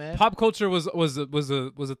 lifestyle, man. Pop culture was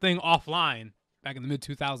a thing offline back in the mid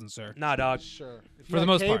 2000s, sir. nah, dog. Sure. If you For the had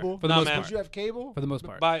most part. cable, For the Nah, most man. Did part. you have cable? For the most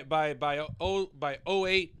part. By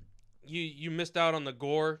 08, you missed out on the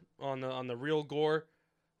gore on the real gore,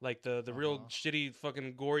 like the real shitty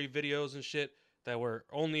fucking gory videos and shit that were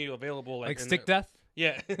only available Like in Stick the- Death?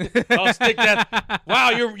 Yeah. Oh, Stick Death. Wow,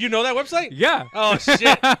 you know that website? Yeah. Oh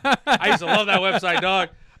shit. I used to love that website, dog.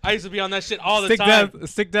 I used to be on that shit all the Stick time.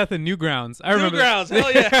 Stick Death and Newgrounds. I remember. Newgrounds,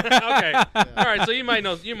 hell yeah. Okay. All right, so you might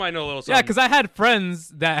know a little Yeah, something. because I had friends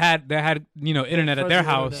that had internet at their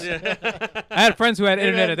house. Friends with internet. Yeah. I had friends who had Hey,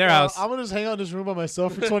 internet man, at their house. I'm gonna just hang out in this room by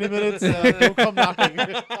myself for 20 minutes. Don't come knocking.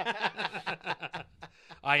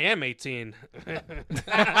 I am 18.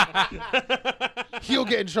 He'll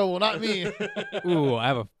get in trouble, not me. Ooh, I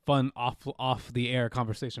have a fun off the air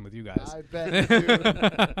conversation with you guys. I bet you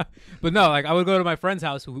do. But no, like I would go to my friend's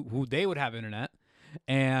house who they would have internet,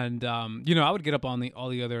 and I would get up on all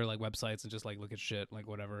the other like websites and just like look at shit like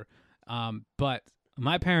whatever. But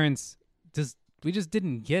my parents we just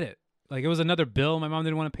didn't get it. Like it was another bill my mom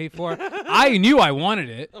didn't want to pay for. I knew I wanted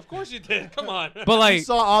it, Of course you did. Come on. but I like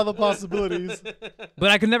saw all the possibilities.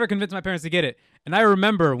 but I could never convince my parents to get it. And I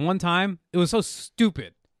remember one time it was so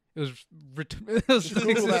stupid. It was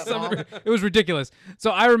Google that, Mom. it was ridiculous.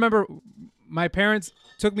 So I remember my parents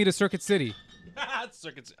took me to Circuit City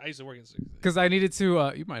Circuits. I used to work in Circuit. because I needed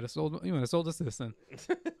to. You might have sold us this then.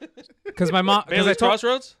 Because my mom. Because I Bailey's told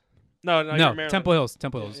Crossroads? No, you're no Maryland. Temple Hills.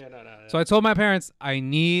 Yeah, no. So I told my parents I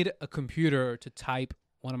need a computer to type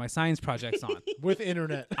one of my science projects on. With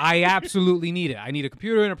internet. I absolutely need it. I need a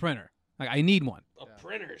computer and a printer. Like I need one. A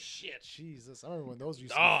printer, shit. Jesus, I remember when those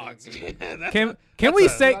used to Dog. be fancy. Can we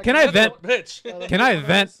say? Can I That's a vent? bitch. Can I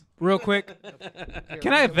vent real quick?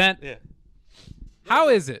 Can I vent? Yeah. How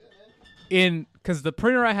is it because the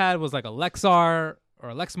printer I had was like a Lexar or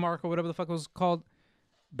a Lexmark or whatever the fuck it was called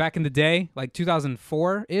back in the day, like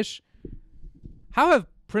 2004-ish. How have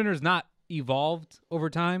printers not evolved over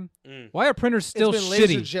time? Why are printers still It's been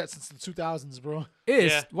shitty? LaserJet since the 2000s, bro.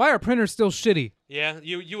 Yeah. Why are printers still shitty? Yeah,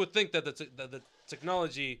 you would think that the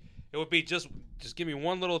technology, it would be just give me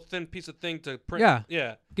one little thin piece of thing to print. Yeah.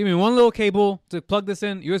 Yeah. Give me one little cable to plug this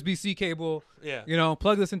in, USB-C cable. Yeah.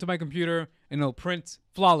 Plug this into my computer and it'll print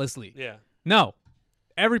flawlessly. Yeah. No.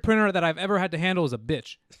 Every printer that I've ever had to handle is a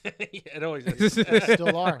bitch. Yeah, it always is.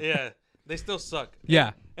 Still are. Yeah. They still suck.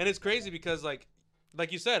 Yeah. And it's crazy because like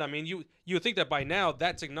you said, I mean, you would think that by now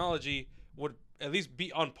that technology would at least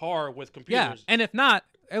be on par with Yeah, computers. and if not,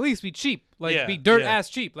 at least be cheap. Like Yeah, be dirt yeah. ass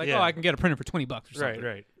cheap. Like, Yeah. oh, I can get a printer for $20 or something.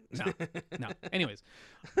 Right. No. Anyways,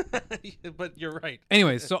 But you're right.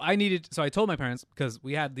 so I told my parents because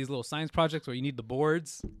we had these little science projects where you need the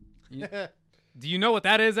boards. Do you know what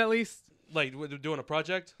that is at least? Like we're doing a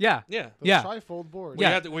project. Yeah. Yeah. The Yeah. trifold board.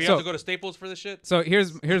 Yeah. We so- have to go to Staples for this shit. So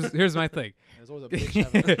here's my thing. There's always a bitch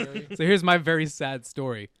having a theory. So here's my very sad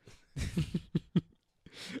story.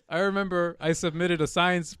 I remember I submitted a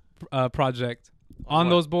science project on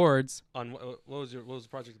what? those boards. On what was the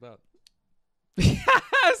project about?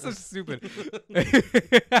 So stupid.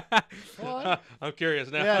 What? I'm curious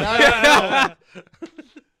now. Yeah,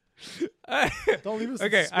 Don't leave us in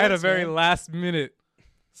Okay, I had a suspense, very man. last minute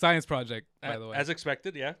science project, by the way. As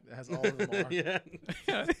expected, yeah. It has all of them are. Yeah.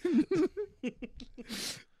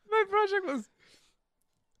 My project was: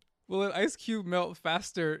 will an ice cube melt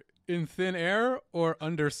faster in thin air or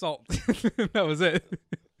under salt? That was it.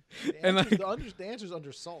 The And, answer's- like- the answer's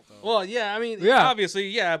under salt, though. Well, yeah. I mean, Yeah. obviously,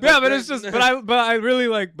 yeah. Yeah, but it's just, but I really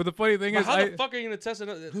like. But the funny thing But is, how I the fuck are you gonna test it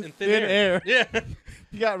in thin Thin air? air. Yeah.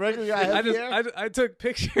 You got regular, you got heavy air? I took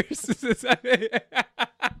pictures.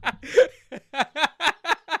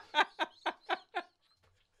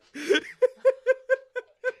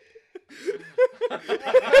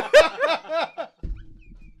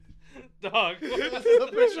 Dog. This is a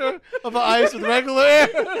picture of an ice with regular air.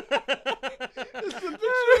 This is a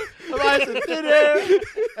picture of ice with thin air.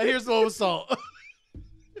 And here's the with salt.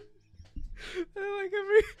 And like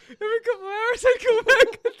every couple hours, I'd go back.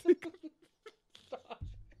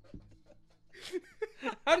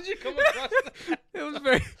 How did you come across that? It was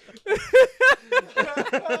very.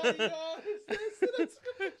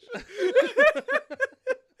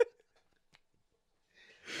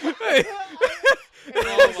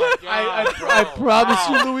 Oh my God, I bro. promise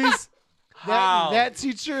you, How? Luis, How? that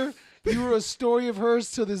teacher, you were a story of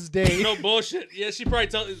hers to this day. No bullshit. Yeah, she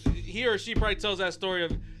probably he or she probably tells that story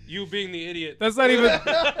of you being the idiot. That's not even.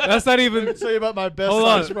 That's not even. Let me tell you about my best Hold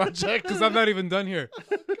science on. project. Because I'm not even done here.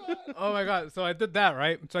 Oh my God! So I did that,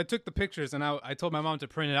 right? So I took the pictures and I told my mom to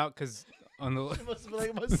print it out because on the. It must have been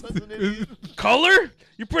like my son's an idiot. Color?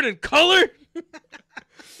 You printed color?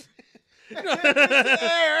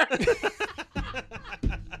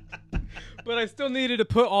 But I still needed to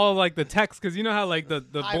put all like the text because you know how like the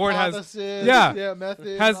board has Hypothesis, yeah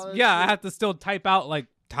method, has all that yeah I shit. had to still type out like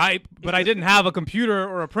type, but I didn't have a computer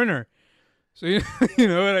or a printer. So you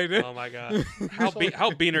know what I did? Oh my God! How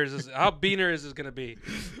beaner is this? How beaner is this gonna be?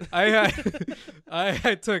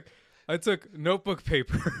 I took notebook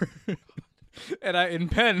paper and in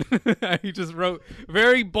pen I just wrote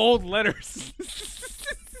very bold letters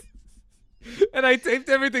and I taped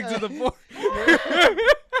everything to the board.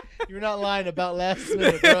 You're not lying about last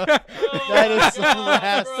minute, bro. Oh That my is the God,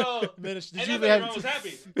 last bro. minute. Did And you I even bet have Ron was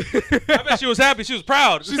happy. I bet she was happy. She was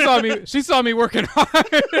proud. She saw me working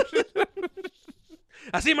hard.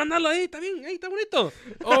 Así mandalo ahí, está bien, ahí está bonito.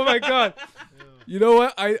 Oh my God! You know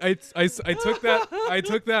what? I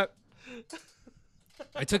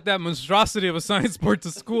took that monstrosity of a science board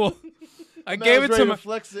to school. I gave it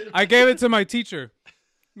to my teacher.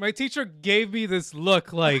 My teacher gave me this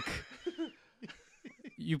look like,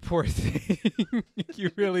 you poor thing. You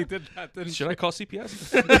really did that, didn't Should you? I call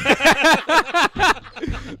CPS?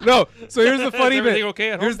 No. So here's the funny Is bit. everything okay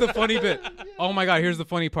at home? Here's the funny bit. Oh my God! Here's the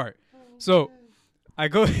funny part. So I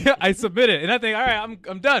go, I submit it, and I think, all right,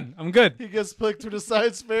 I'm done. I'm good. He gets picked through the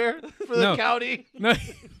science fair for the No. county. No.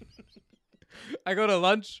 I go to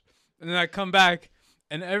lunch, and then I come back,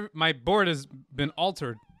 and my board has been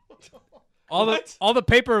altered. All the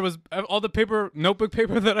paper notebook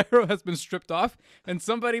paper that I wrote has been stripped off, and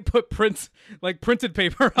somebody put printed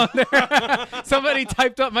paper on there. Somebody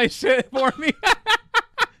typed up my shit for me.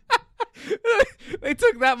 They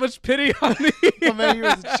took that much pity on me. Oh man, you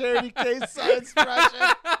was a charity case science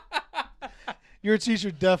project. Your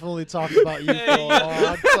teacher definitely talked about you for a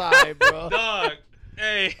long time, bro. Dog.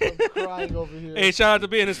 Hey. I'm crying over here. Hey, shout out to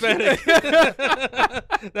being Hispanic.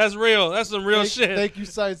 That's real. That's some real shit. Thank you,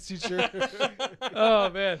 science teacher. Oh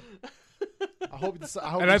man. I hope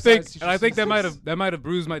And your I think science teacher that sees might have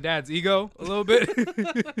bruised my dad's ego a little bit.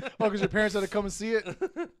 Oh, because your parents had to come and see it.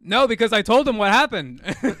 No, because I told him what happened.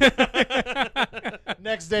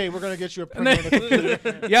 Next day, we're gonna get you a printer on the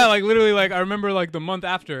computer. Yeah, like literally, like I remember like the month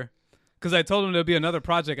after, because I told him there'll be another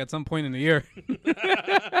project at some point in the year.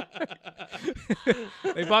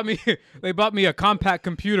 They bought me a compact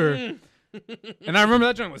computer. And I remember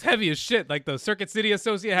that joint was heavy as shit. Like the Circuit City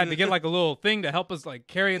Associate had to get like a little thing to help us like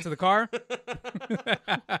carry it to the car.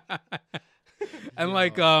 And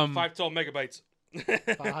like 512 megabytes.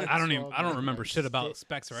 I don't remember shit about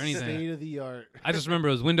specs or anything. State of the art. I just remember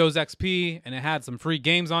it was Windows XP and it had some free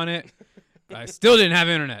games on it. But I still didn't have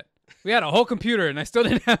internet. We had a whole computer and I still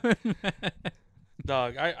didn't have internet.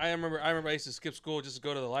 Dog, I remember I used to skip school just to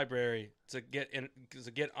go to the library to get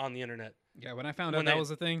on the internet. Yeah, when I found When out that they-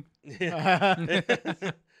 was a thing.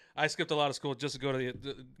 I skipped a lot of school just to go to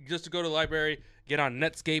the library, get on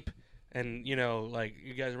Netscape, and like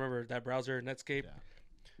you guys remember that browser Netscape. Yeah.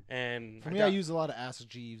 And For me, I use a lot of Ask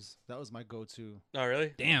Jeeves. That was my go-to. Oh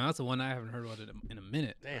really? Damn, that's the one I haven't heard about in a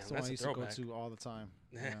minute. Damn, That's the one that's I a used to go throwback. to all the time.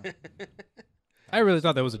 Yeah. I really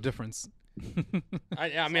thought there was a difference. I mean,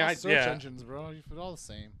 It's all I search yeah. engines, bro. It's all the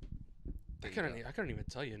same. I couldn't even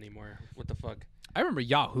tell you anymore. What the fuck? I remember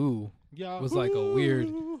Yahoo Yeah. was like a weird.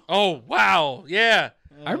 Oh wow, yeah,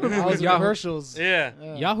 I remember I when was Yahoo- commercials.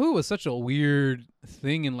 yeah. Yahoo was such a weird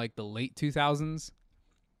thing in like the late 2000s.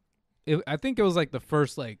 I think it was like the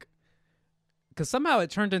first like, because somehow it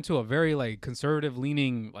turned into a very like conservative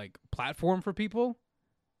leaning like platform for people.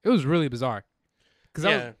 It was really bizarre.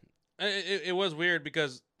 Yeah, it was weird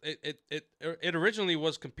because it originally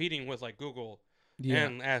was competing with like Google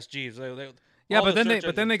and Ask Jeeves. Yeah, all but the then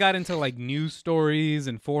search they engines. got into like news stories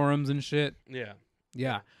and forums and shit. Yeah.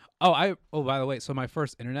 Yeah. Oh, by the way, so my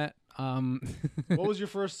first internet What was your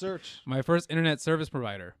first search? my first internet service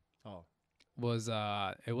provider Oh, was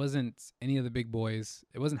it wasn't any of the big boys.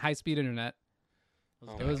 It wasn't high speed internet.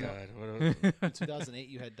 Oh It my was- god. in 2008,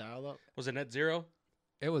 you had dial-up. Was it Net Zero?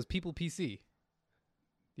 It was People PC.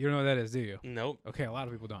 You don't know what that is, do you? Nope. Okay, a lot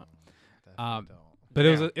of people don't. Definitely don't. But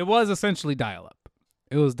Damn. it was essentially dial-up.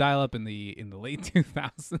 It was dial-up in the late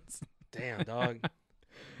 2000s. Damn, dog.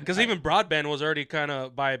 Because even broadband was already kind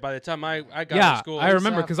of by the time I got to Yeah, school. I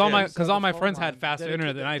remember because all Yeah. my friends had faster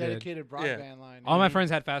internet than I did. Dedicated broadband line. All my friends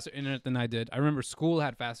had faster internet than I did. I remember school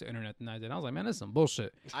had faster internet than I did. I was like, man, this is some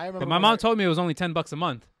bullshit. I remember But my when mom told me it was only $10 a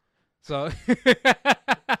month. So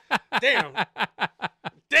Damn.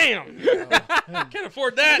 Damn. Can't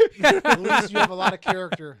afford that. At least you have a lot of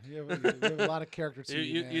character. You have a lot of character to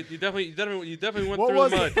you, man. You definitely went What through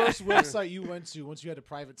was the the mud. first website you went to once you had a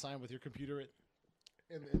private time with your computer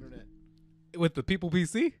and the internet? with the People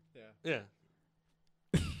PC, Yeah.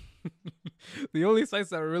 the only sites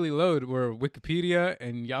that were really load were Wikipedia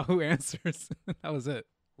and Yahoo Answers. That was it.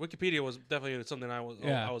 Wikipedia was definitely something I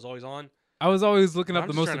was always on. I was always looking up I'm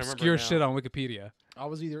the just most trying to remember obscure now. shit on Wikipedia. I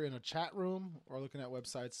was either in a chat room or looking at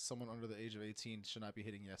websites. Someone under the age of 18 should not be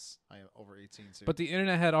hitting yes. I am over 18 too. But the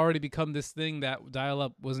internet had already become this thing that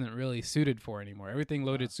dial-up wasn't really suited for anymore. Everything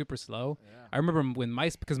loaded super slow. yeah. I remember when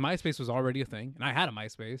because MySpace was already a thing, and I had a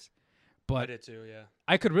MySpace, I but did too, yeah.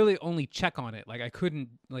 I could really only check on it. Like I couldn't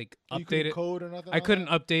like You update couldn't it. code or nothing. I on couldn't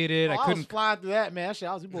that? update it. Oh, I I was couldn't. flying through that, man. Shit,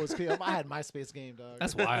 I had MySpace game, dog.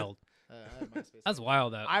 That's wild. I had MySpace That's game.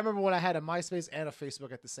 wild. That I remember when I had a MySpace and a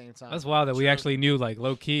Facebook at the same time. that's wild that we True. actually knew like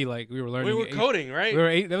low key like we were learning. We were coding,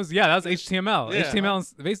 right? That was HTML. Yeah.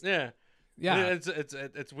 HTML. Yeah. Yeah.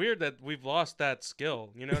 It's weird that we've lost that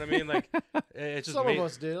skill. You know what I mean? Like, it's just Some made- of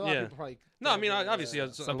us did. A lot yeah. of people probably. No, I mean,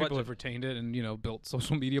 obviously, Some people have retained it and built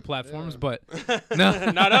social media platforms, Yeah. but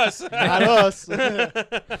no, not us. Not us.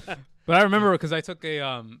 But I remember because I took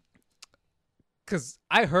a because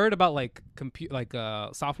I heard about like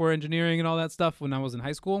software engineering and all that stuff when I was in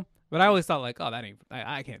high school, but I always thought like, oh, that ain't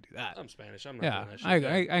I can't do that. I'm Spanish. I'm not Yeah, doing that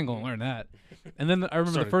shit. I ain't gonna learn that. And then I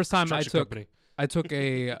remember Started the first time I construction took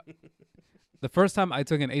company. the first time I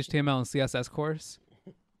took an HTML and CSS course.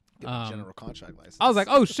 Get a general contract license. I was like,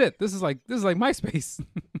 oh shit, this is like MySpace.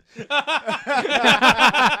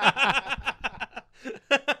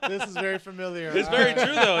 This is very familiar. It's very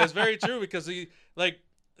true though. It's very true because and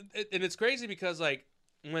it's crazy because like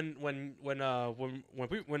when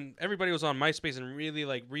everybody was on MySpace and really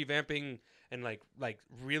like revamping and like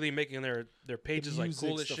really making their pages like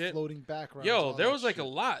cool as shit. Floating backgrounds. Yo, all there that was like shit. a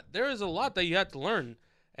lot. There is a lot that you had to learn,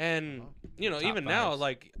 and Top even now, fives.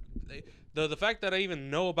 like the fact that I even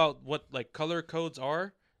know about what like color codes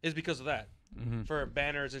are is because of that for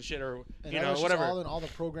banners and shit or And that was just whatever. all in all the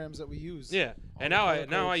programs that we use. Yeah, All and the now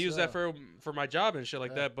color I codes, use that for my job and shit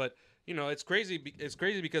like Yeah. that. But it's crazy. It's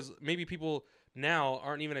crazy because maybe people now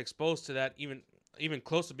aren't even exposed to that, even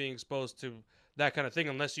close to being exposed to that kind of thing,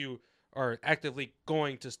 unless you are actively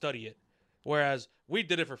going to study it. Whereas we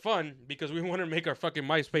did it for fun because we wanted to make our fucking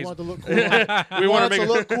MySpace. We wanted to look cool. We wanted to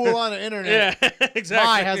look cool on the internet. Yeah, exactly.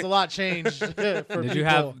 Mine has a lot changed. For Did people. you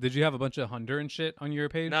have a bunch of Honduran shit on your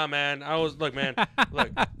page? Nah, man. Look when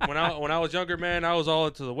I was younger, man, I was all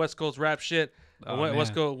into the West Coast rap shit. Oh,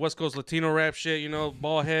 West man. Coast Latino rap shit,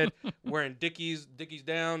 ball head, wearing Dickies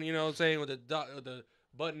down, what I'm saying, with the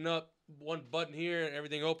button up, one button here, and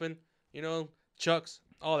everything open, Chucks,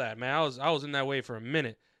 all that, man. I was in that way for a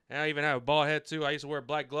minute, and I even have a ball head too. I used to wear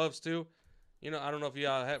black gloves too. I don't know if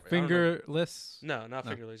y'all have Fingerless? No, not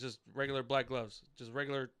fingerless, just regular black gloves, just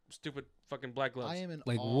regular stupid fucking black gloves. I am in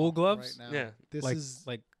Like awe wool gloves? right now. Yeah. This like is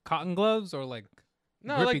like cotton gloves or like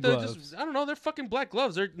No, grippy like they're gloves? just I don't know. They're fucking black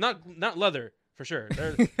gloves. They're not leather for sure.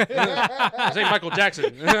 They're this ain't Michael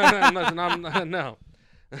Jackson. No.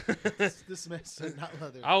 this man said not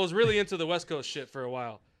leather. I was really into the West Coast shit for a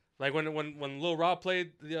while. Like when Lil Rob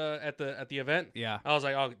played at the event, Yeah. I was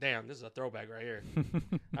like, oh damn, this is a throwback right here.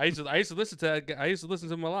 I used to listen to that. I used to listen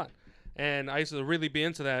to him a lot, and I used to really be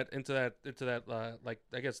into that like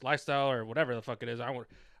I guess lifestyle or whatever the fuck it is. I want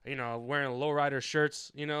wearing lowrider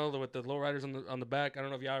shirts, with the lowriders on the back. I don't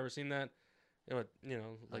know if y'all ever seen that. Like I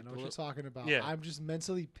know what you're talking about. Yeah. I'm just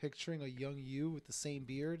mentally picturing a young you with the same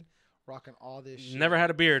beard, rocking all this shit. Never had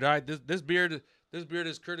a beard. This beard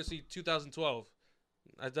is courtesy 2012.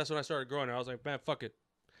 That's when I started growing it. I was like, man, fuck it.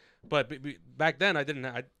 But back then I didn't.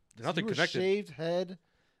 Nothing you were connected. Shaved head.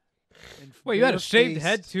 and Wait, you had a bare shaved faced.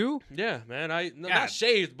 head too? Yeah, man. God. Not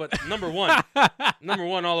shaved, but number one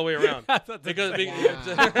all the way around. Because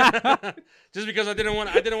Wow. just because I didn't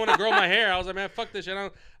want to grow my hair, I was like, man, fuck this shit.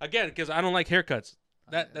 Because I don't like haircuts.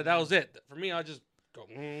 That was it for me. I just go.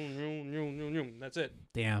 That's it.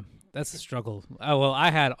 Damn, that's a struggle. Oh, well,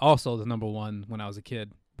 I had also the number one when I was a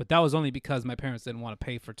kid, but that was only because my parents didn't want to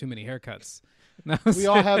pay for too many haircuts. We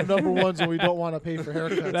all have number ones when we don't want to pay for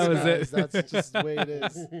haircuts. That was guys. it. That's just the way it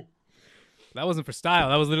is. That wasn't for style.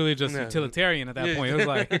 That was literally just Yeah. utilitarian at that Yeah. point. It was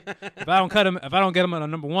like, if I don't get him at a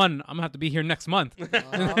number one, I'm gonna have to be here next month. Pay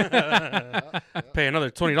another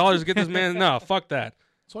 $20 to get this man. No, fuck that.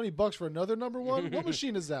 $20 for another number one? What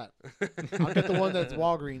machine is that? I'll get the one that's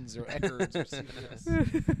Walgreens or Eckerd's or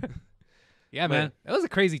CVS. Yeah, man. It was a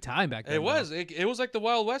crazy time back then. It was. It was like the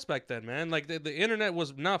Wild West back then, man. Like the internet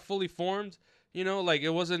was not fully formed. You know, like it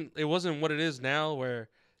wasn't what it is now, where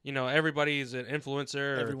you know everybody's an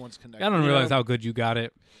influencer. Everyone's connected. I don't realize how good you got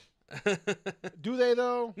it. Do they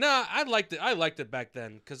though? No, I liked it back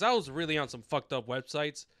then because I was really on some fucked up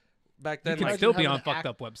websites back then. You can Like, still be having on an fucked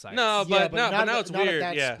up websites. no, but now it's weird.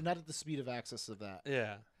 Yeah, Not at the speed of access of that.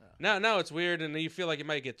 yeah. Now it's weird, and you feel like it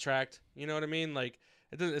might get tracked. You know what I mean? Like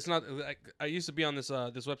it's not. Like, I used to be on this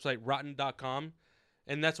website rotten.com,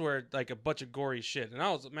 and that's where like a bunch of gory shit. And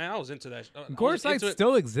I was into that. Gore sites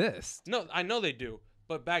still exist. No, I know they do.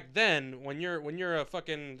 But back then, when you're a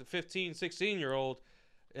fucking 15, 16-year-old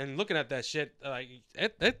and looking at that shit, like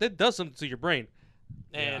it does something to your brain.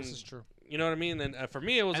 And This is true. you know what I mean? And for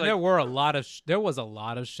me, it was And like, there was a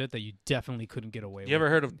lot of shit that you definitely couldn't get away with. you ever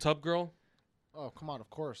heard of Tub Girl? Oh, come on, of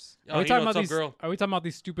course. Oh, Are we you talking know about Tub these? Girl? Are we talking about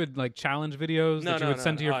these stupid like challenge videos that you would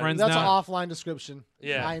send to your friends That's now? an offline description.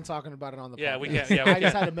 Yeah. I ain't talking about it on the Yeah, podcast. we can't. Yeah, I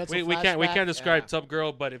just had a mental we can't flashback. describe Yeah. Tub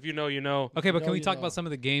Girl, but if you know, you know. Okay, but No, can we you talk know. about some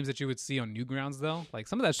of the games that you would see on Newgrounds though? Like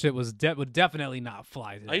some of that shit would definitely not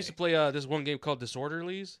fly today. I used to play this one game called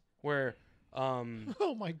Disorderlies, where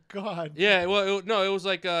Oh my god. yeah, well, it was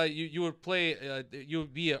like you would play, you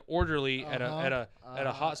would be an orderly at a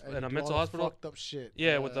hospital, and at a do mental all the hospital. Fucked up shit.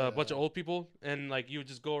 Yeah, with a bunch of old people, and like you would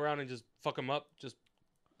just go around and just fuck them up, just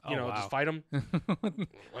Oh, wow. just fight them.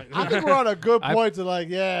 I think we're on a good point to like,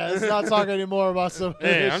 let's not talk anymore about some. of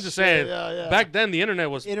Hey, this I'm just shit. saying. Yeah. Back then, the internet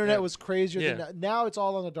was was crazier than now. It's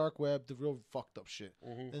all on the dark web, the real fucked up shit.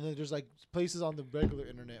 Mhm. And then there's like places on the regular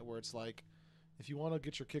internet where it's like, if you want to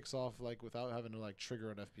get your kicks off like without having to like trigger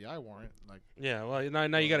an FBI warrant, like Yeah, well,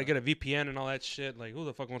 now you got to get a VPN and all that shit. Like, who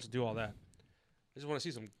the fuck wants to do all that? I just want to see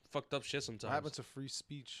some fucked up shit sometimes. what happened to free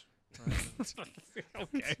speech?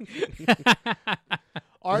 Okay.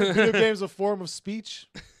 Aren't video games a form of speech?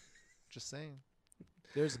 Just saying.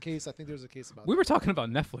 There's a case. I think there's a case about We that. were talking about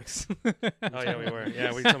Netflix. Oh yeah, we were.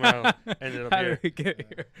 Yeah, we somehow ended up How here. did we get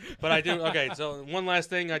here? But I do. Okay, so one last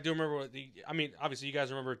thing, I do remember. I mean, obviously, you guys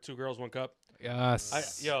remember Two Girls, One Cup.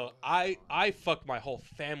 Yes. I fucked my whole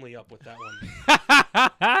family up with that one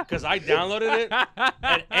because I downloaded it,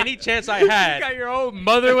 and any chance I You had, got your own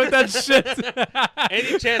mother with that shit.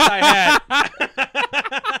 any chance I had,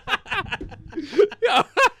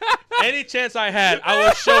 any chance I had, I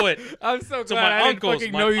would show it I'm so to glad my I didn't uncles,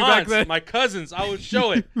 fucking my know you back aunts, then. my cousins. I would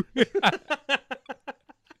show it.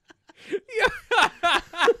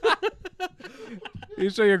 You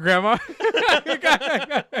show your grandma.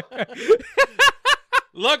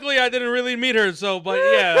 Luckily, I didn't really meet her, but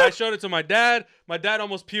yeah, I showed it to my dad. My dad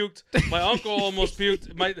almost puked. My uncle almost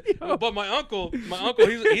puked. But my uncle,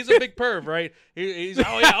 he's a big perv, right? He's oh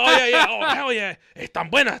hell yeah, tan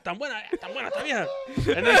buena, tan buena, tan vieja.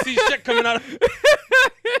 And then he sees shit coming out of,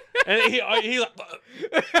 and he like,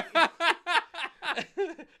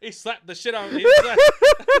 he slapped the shit out of me.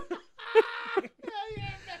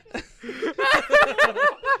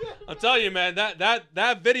 I'll tell you, man,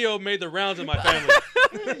 that video made the rounds in my family.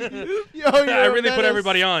 I really put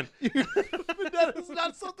everybody on. But that is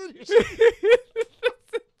not something you should.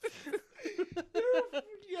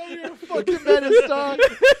 You're a fucking menace, dog.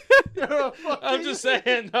 You're a fucking I'm just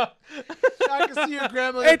saying. No. I can see your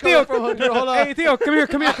grandma Hey, coming Theo. from under. Hold on. Hey, Theo, come here.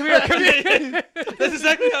 That's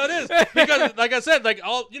exactly how it is. Because, like I said, like a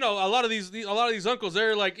lot of these uncles,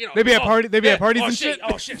 they're like, They be at parties and shit. shit.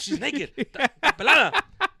 Oh shit, she's naked. Pelada.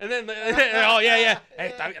 And then, oh yeah.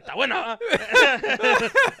 Hey, está buena.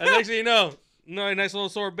 And next thing you know, nice little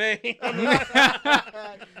sorbet.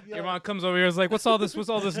 Your mom comes over here, is like, "What's all this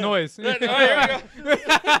noise?" Oh, here we go.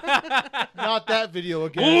 Not that video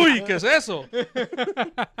again. Uy, ¿qué es eso?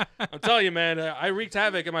 I'm telling you, man, I wreaked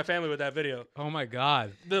havoc in my family with that video. Oh my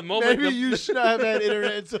god. The moment Maybe you should not have had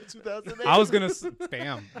internet until 2008. I was gonna.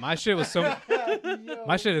 Bam. My shit was so.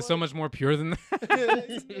 My shit is so much more pure than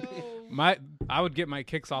that. I would get my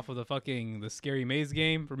kicks off of the Scary Maze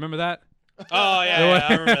game. Remember that? Oh yeah,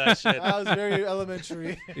 I remember that shit. That was very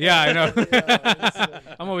elementary. Yeah, I know. Yeah,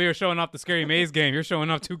 I'm over here showing off the Scary Maze game. You're showing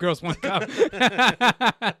off Two Girls, One Cup.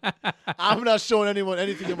 I'm not showing anyone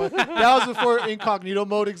anything in my. That was before incognito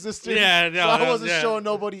mode existed. Yeah, no, so I wasn't yeah. showing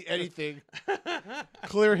nobody anything.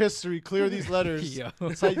 Clear history. Clear these letters. Yo.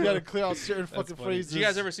 That's how you gotta clear out certain fucking funny. phrases. Did you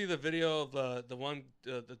guys ever see the video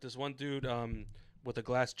of this one dude with a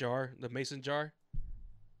glass jar, the mason jar?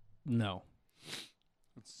 No.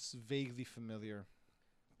 It's vaguely familiar.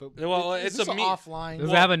 But Well, is it's this a meme. offline. Does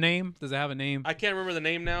it have a name? Does it have a name? I can't remember the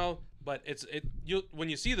name now, but you when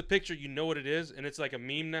you see the picture, you know what it is, and it's like a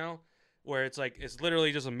meme now, where it's like it's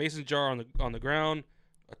literally just a mason jar on the ground,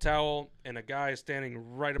 a towel, and a guy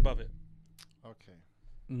standing right above it. Okay.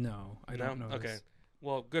 No, I don't know. Okay.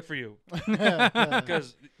 Well, good for you, Because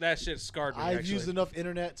because that shit scarred me. I've actually. used enough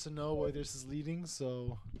internet to know where this is leading.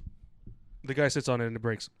 So The guy sits on it and it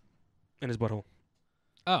breaks in his butthole.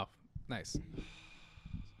 Oh, nice.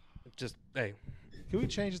 Just hey. can we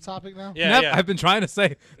change the topic now? Yeah, Yep, yeah. I've been trying to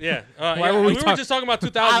say. Yeah. Why were we were talk- just talking about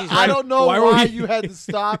 2000s, I right? don't know Why why, were we- you had to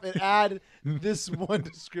stop and add this one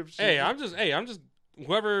description. Hey, I'm just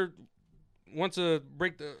whoever wants to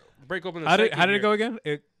break open the How did psyche it here. go again?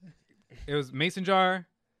 It was mason jar.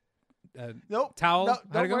 nope. Towel? No,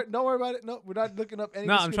 How'd it go? don't worry about it. No, we're not looking up any.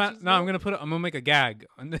 No, I'm trying. descriptions. No, I'm gonna make a gag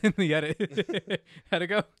in the edit. How'd it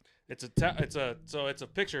go? It's a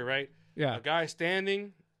picture, right? Yeah. A guy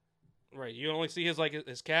standing, right? You only see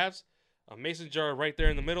his calves, a mason jar right there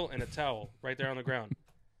in the middle, and a towel right there on the ground.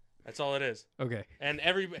 That's all it is. Okay. And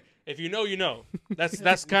if you know, you know.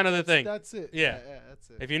 That's kind of the thing. That's it. Yeah. That's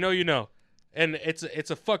it. If you know, you know. And it's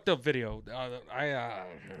a fucked up video. Don't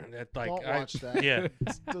watch that. Yeah.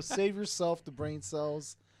 So save yourself the brain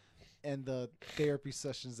cells and the therapy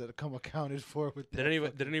sessions that come accounted for with that.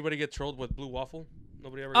 Did anybody get trolled with blue waffle?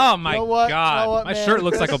 Nobody ever. Oh my You know what? god, You know what, my man? shirt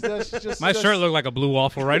looks like That's just- my that's- shirt looked like a blue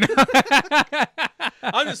waffle right now.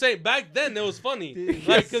 I'm just saying. Back then, it was funny, Yes.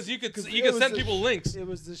 like because you could it was send a- people links. It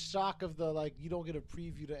was the shock of the you don't get a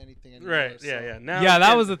preview to anything anymore. Right. so- Yeah. Yeah. Now. Yeah, that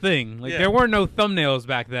yeah, was the thing. Like Yeah. there were no thumbnails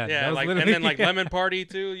back then. That Yeah. was Like and literally- then like Lemon Party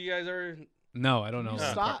too. You guys are. No, I don't know. You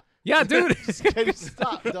that part. stop. Yeah, dude. Can you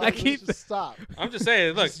stop? Dog? I keep- Just stop. I'm just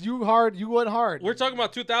saying. Look, You went hard. we're talking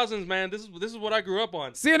about 2000s, man. This is what I grew up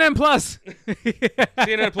on. CNN Plus.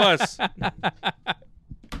 CNN Plus.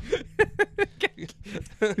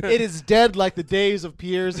 It is dead like the days of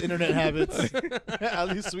Pierre's internet habits. At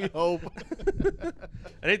least we hope. It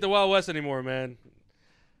ain't the Wild West anymore, man.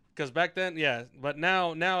 Because back then, yeah, but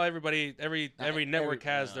now every network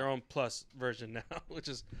has their own plus version now, which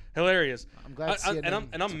is hilarious. I'm glad CNN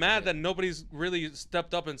and I'm took mad it. that nobody's really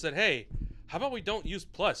stepped up and said, "Hey, how about we don't use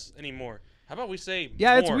plus anymore? How about we say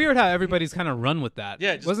Yeah, it's more?" weird how everybody's kind of run with that.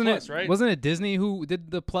 Yeah, just wasn't Plus, it? right? Wasn't it Disney who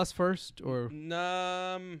did the Plus first, or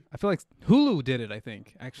I feel like Hulu did it? I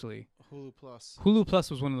think actually Hulu Plus. Hulu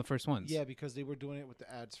Plus was one of the first ones. Yeah, because they were doing it with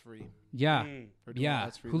the ads free. Yeah. Mm. They're doing Yeah,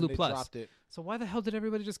 ads free. Hulu When they Plus. dropped it. So why the hell did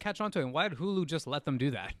everybody just catch on to it? And why did Hulu just let them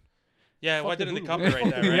do that? Yeah, why Fucking didn't they Hulu. copyright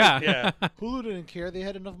that? Right? Yeah. yeah. Hulu didn't care. They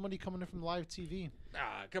had enough money coming in from live TV.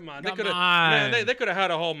 Ah, come on. They Come could have. on. Man, they could have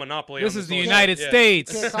had a whole monopoly. This on is the whole United shit.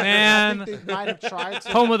 States, Can't copy- I man. think they might have tried to.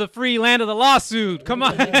 Home of the free, land of the lawsuit. Come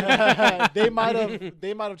on. they might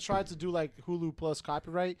have tried to do like Hulu Plus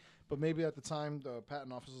copyright, but maybe at the time the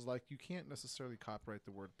patent office was like, you can't necessarily copyright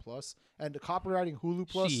the word plus, and the copywriting Hulu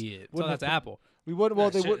Plus. Shit. So wouldn't that's have- Apple. We wouldn't. Well,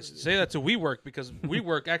 they Yeah, would. say that to WeWork because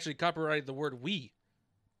WeWork actually copyrighted the word "we."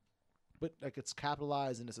 But like it's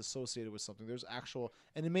capitalized and it's associated with something. There's actual,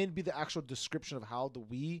 and it may be the actual description of how the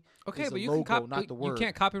we. Okay, is but the you logo, can not the word. You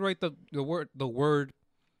can't copyright the word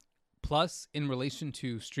plus in relation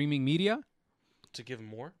to streaming media. To give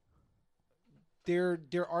more. There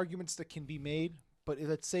are arguments that can be made, but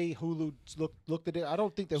let's say Hulu looked at it. I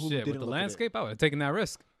don't think that Hulu Shit, didn't with the look landscape, I would have taken that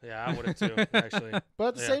risk. Yeah, I would have too. Actually. at it. But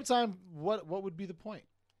at the Yeah. same time, what would be the point?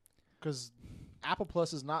 Because Apple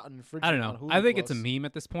Plus is not an infringement. I don't on know. Hulu I think Plus. it's a meme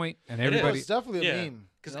at this point, and It is. Well, everybody. it's definitely a Yeah. meme.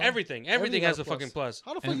 Because you know? everything Everything has has a fucking plus.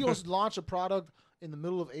 How the fuck you gonna launch a product in the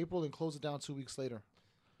middle of April and close it down 2 weeks later?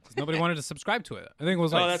 'Cause nobody wanted to subscribe to it. I think it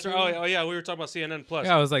was Oh, like. that's right. Oh, yeah. We were talking about CNN Plus.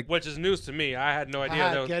 Yeah, I was like, which is news to me. I had no idea.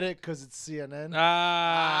 that I was, get it because it's CNN.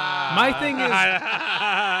 My thing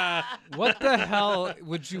is- what the hell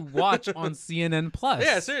would you watch on CNN Plus?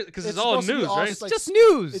 yeah, seriously, because it's It's all supposed to be news, all right? just, like, Just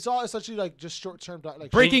news. It's all essentially like just short-term, like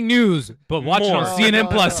Breaking news, but watch it More. on CNN No,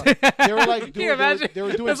 Plus. no. They were like Can doing, you imagine? they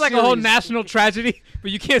were doing It's like a whole series. national tragedy, but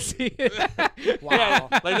you can't see it. Wow.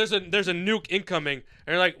 Yeah, like there's a nuke incoming, and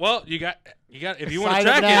you're like, well, you got if you want to Sign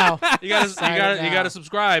track up now. it, you gotta Sign you up gotta now.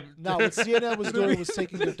 subscribe. No, what CNN was doing was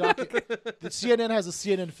taking the docket. The CNN has a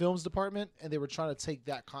CNN Films department, and they were trying to take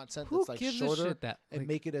that content Who that's like gives a shorter shit that, and like-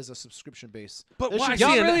 make it as a subscription base. But There why should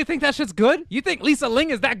Y'all be- CNN? really think that shit's good? You think Lisa Ling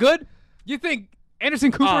is that good? You think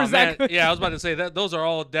Anderson Cooper Oh, is man. that good? Yeah, I was about to say that those are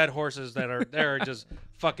all dead horses that are they're just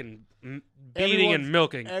fucking beating Everyone's- and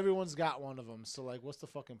milking. Everyone's got one of them, so like, what's the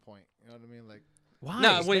fucking point? You know what I mean? Like, Why? No,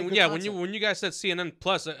 Just when make good yeah, content. when you guys said CNN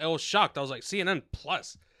Plus, I was shocked. I was like, CNN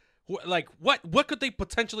Plus, like what could they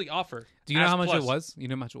potentially offer? Do you know as how much Plus? it was? You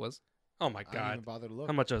know how much it was? Oh my I didn't even god, bother to look.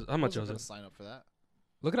 how much I was wasn't it? gonna sign up for that.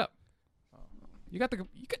 Look it up. You got the.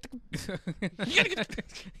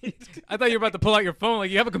 I thought you were about to pull out your phone.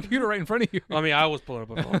 Like you have a computer right in front of you. I mean, I was pulling up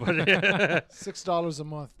a phone, but $6 a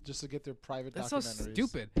month just to get their private That's so documentaries.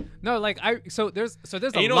 stupid. No, like there's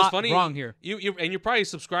And a you know what's lot funny? wrong here. You probably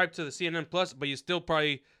subscribe to the CNN Plus, but you still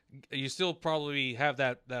probably have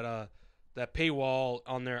that paywall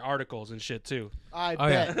on their articles and shit too. I Oh,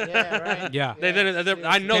 yeah. bet. Yeah, right. Yeah. They didn't.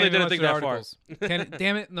 I know Can't they even didn't watch think the that far. articles.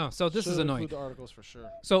 Damn it! No. So this is Should annoying. include the articles for sure.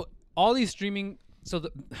 So all these streaming. So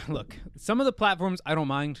look, some of the platforms I don't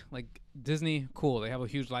mind. Like Disney, cool. They have a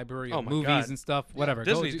huge library Oh of my movies God. and stuff. Whatever.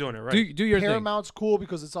 Go Disney's doing it right. Do your thing. Paramount's cool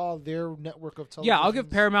because it's all their network of television. Yeah, I'll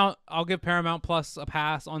give Paramount Plus a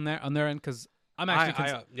pass on their end because I'm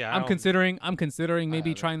actually I'm considering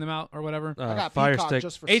maybe trying them out or whatever. I got Fire Peacock Stick.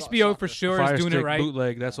 just for HBO soccer. for sure Fire is doing Stick it right.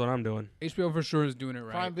 bootleg. That's what I'm doing. HBO for sure is doing it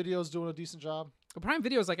right. Prime Video's doing a decent job. But Prime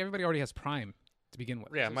Video is like everybody already has Prime to begin with.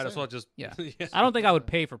 Yeah, might as well just. Yeah. I don't think I would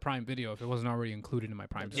pay for Prime Video if it wasn't already included in my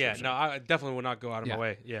Prime. Yeah, subscription. no, I definitely would not go out of Yeah. my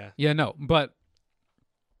way. Yeah. Yeah, no, but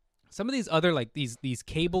some of these other like these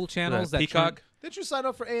cable channels that Peacock. Did you sign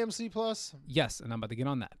up for AMC Plus? yes, and I'm about to get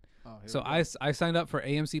on that. Oh, here So we go. I signed up for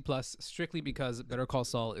AMC Plus strictly because Better Call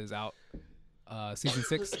Saul is out. Season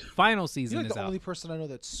 6 final season You're like is the out. only person I know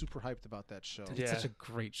that's super hyped about that show. Dude, Yeah. It's such a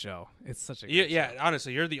great show. It's such a great show. Yeah,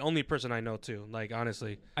 honestly, you're the only person I know too. Like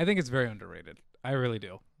honestly, I think it's very underrated. I really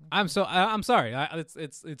do. I'm sorry. It's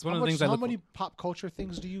one of the things I How look many pop culture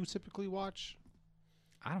things do you typically watch?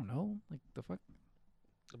 I don't know. Like the fuck.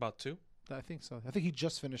 about 2. I think so. I think he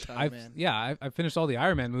just finished Iron Man. I finished all the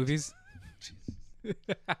Iron Man movies.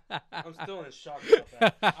 I'm still in shock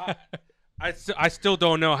about that. I still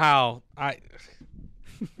don't know how. I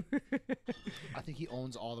think he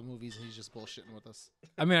owns all the movies and he's just bullshitting with us.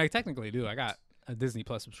 I mean, I technically do. I got a Disney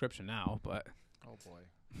Plus subscription now, but Oh boy.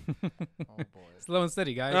 Oh boy. slow and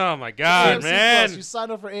steady, guys. Oh my God, AMC man! Plus. You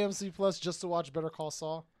signed up for AMC Plus just to watch Better Call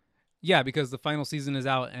Saul? Yeah, because the final season is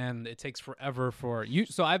out and it takes forever for you.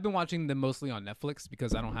 So I've been watching them mostly on Netflix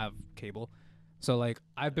because I don't have cable. So like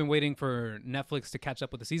I've been waiting for Netflix to catch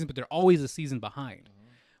up with the season, but they're always a season behind.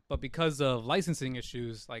 But because of licensing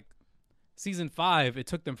issues, like season 5, it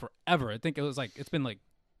took them forever. I think it was like it's been like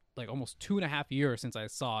almost 2.5 years since I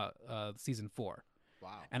saw season 4. Wow.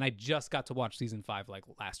 And I just got to watch season 5 like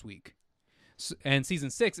last week. And season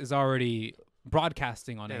 6 is already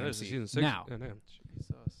broadcasting on This is AMC season 6 now. Yeah, damn.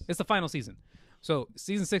 Jesus. It's the final season. So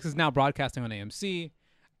season 6 is now broadcasting on AMC.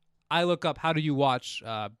 I look up how do you watch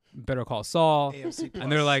Better Call Saul, AMC Plus.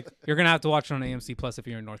 and they're like, you're gonna have to watch it on AMC Plus if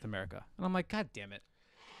you're in North America. And I'm like, God damn it.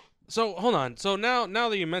 So hold on. So now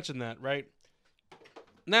that you mentioned that, right?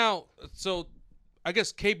 Now, so I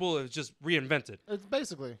guess cable is just reinvented. It's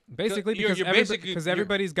basically. Basically, You're because basically-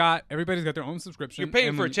 everybody's got their own subscription. You're paying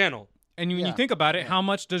and for a when- channel. And when Yeah. you think about it, Yeah. how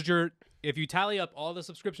much does if you tally up all the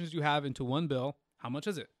subscriptions you have into one bill, how much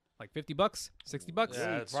is it? Like $50, $60?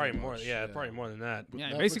 Yeah, it's too probably much, more. Yeah, yeah. probably more than that.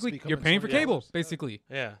 Yeah, Netflix basically, becoming you're paying for $20. cable, basically.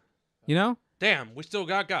 Yeah. You know? Damn, we still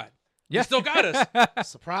got God. Yeah. You still got us.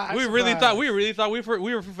 Surprise. we really thought we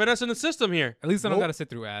were finessing the system here. At least I don't Nope. got to sit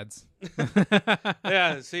through ads.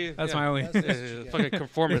 Yeah, see, That's yeah. my only. Fucking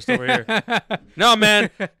conformist over here. No, man,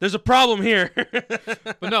 there's a problem here.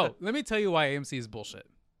 But no, let me tell you why AMC is bullshit.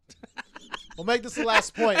 We'll make this the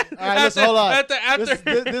last point. All right, listen, hold on. After-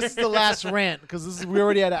 This is the last rant because we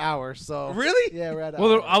already had an hour. So Really? Yeah, we're at an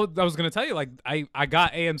Well, hour. I was gonna tell you, like, I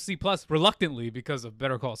got AMC Plus reluctantly because of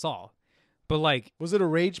Better Call Saul, but like, Was it a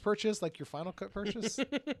rage purchase, like your Final Cut purchase?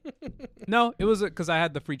 no, it was because I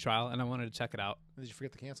had the free trial and I wanted to check it out. Did you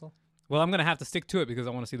forget to cancel? Well, I'm gonna have to stick to it because I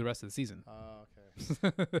want to see the rest of the season.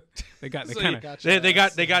 Okay. they got So kind you of. got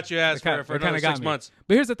they got you ass They for kinda another got 6 me. months.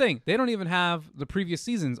 But here's the thing: they don't even have the previous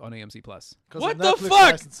seasons on AMC Plus. What of the Netflix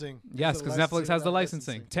fuck? Licensing. Yes, because Netflix has the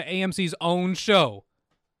licensing licensing. to AMC's own show.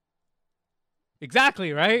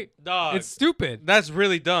 Exactly right. Dog, It's stupid. that's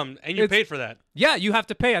really dumb, and you It's- paid for that. Yeah, you have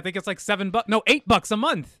to pay. I think it's like $7. No, $8 a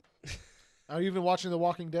month. Are you even watching The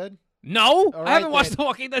Walking Dead? No, All I haven't right, watched then. The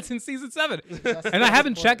Walking Dead since season 7, That's and I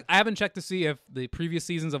haven't disappointing. checked. I haven't checked to see if the previous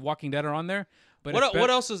seasons of Walking Dead are on there. But What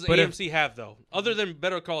else does but if- AMC have though, other than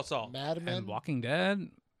Better Call Saul? Mad Men. and Walking Dead?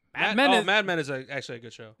 Mad Mad Men Men is actually a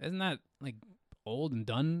good show. isn't that like old and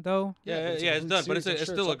done though? Yeah, Yeah, but it's a it's complete done, but series. I'm it's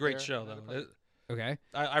sure still it's a up great there. show Yeah, though. Okay,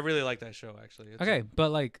 I really like that show actually. It's okay, but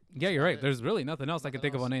like, yeah, you're right. it. There's really nothing else I can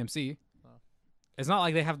think of on AMC. It's not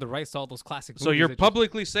like they have the rights to all those classic. So movies you're that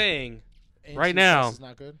publicly saying AMC right Plus now- is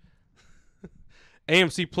not good.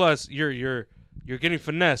 AMC Plus, you're getting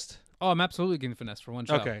finessed. Oh, I'm absolutely getting finessed for one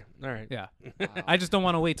show. Okay, all right. Yeah. Wow. I just don't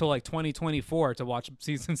want to wait till like 2024 to watch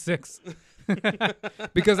season 6.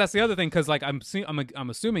 Because that's the other thing. Because like I'm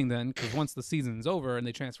assuming then, because once the season's over and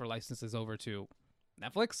they transfer licenses over to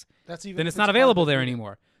Netflix, That's even then if it's not part of available the there agreement.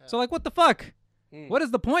 anymore. Yeah. So like, what the fuck? Mm. What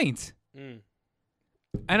is the point? Mm.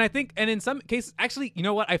 And I think, and in some cases, actually, you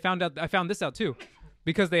know what? I found this out too,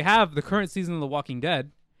 because they have the current season of The Walking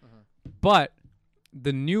Dead, but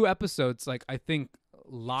the new episodes, like I think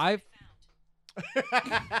live.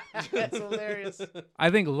 That's hilarious. I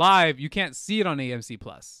think live you can't see it on AMC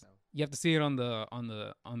Plus. You have to see it on the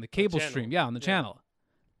cable channel. stream. Yeah, on the channel,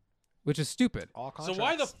 which is stupid. All So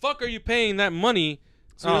why the contracts. fuck are you paying that money?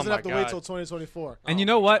 So he Oh doesn't my have to God. wait till 2024. And Oh you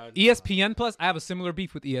know my what? God. ESPN Plus. I have a similar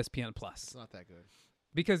beef with ESPN Plus It's not that good.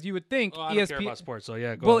 because you would think Oh, I don't care ESPN. about sports, so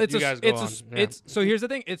yeah. Go Well, on. it's you a, guys go it's on. a, Yeah. it's so here's the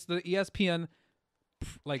thing. It's the ESPN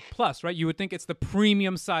like Plus, right? You would think it's the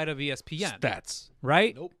premium side of ESPN, stats.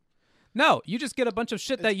 right? Nope. No, you just get a bunch of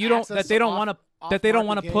shit that It's you don't access that they to don't want to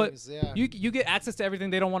off-market put. games, yeah. You get access to everything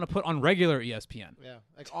they don't want to put on regular ESPN. Yeah,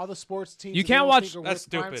 like all the sports teams. You that they can't don't watch- think are That's worth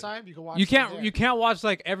prime stupid. Time, you can watch. You them can't there. you can't watch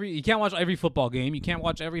like every football game. You can't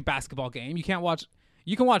watch every basketball game. You can watch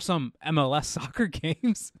some MLS soccer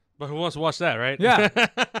games. But who wants to watch that, right? Yeah.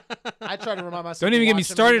 I try to remind myself. Don't to even get me watch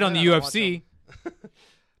them, started even on the then I don't watch UFC. them.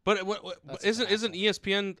 But That's isn't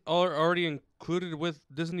ESPN already included with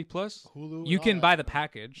Disney Plus? Hulu. You and all can that. buy the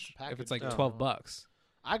package if Package, it's like yeah. $12,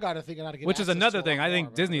 I gotta think of how to get. which is access another to a thing. lot I more, think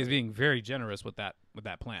man. Disney is being very generous with that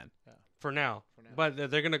plan. For now. For now. But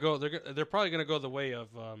they're gonna go. They're probably gonna go the way of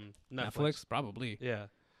Netflix probably. Yeah,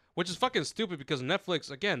 which is fucking stupid because Netflix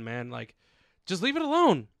again, man. Like, just leave it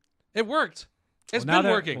alone. It worked. It's Well, now been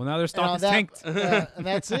they're- working. Well, now their And stock on is that- tanked. and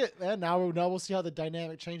that's it, man. Now we'll see how the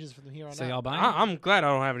dynamic changes from here on So out. y'all buying? I'm glad I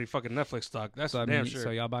don't have any fucking Netflix stock. That's So, I damn mean, sure. so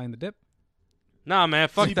y'all buying the dip? Nah, man.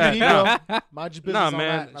 Fuck CBD, that. bro. Nah, Mind your business Nah, on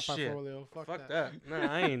man, that, my shit. portfolio. fuck that.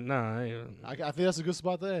 Nah, I ain't. Nah, I ain't. I think that's a good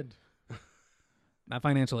spot to end. Not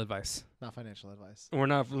financial advice. Not financial advice. We're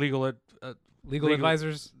not legal. Legal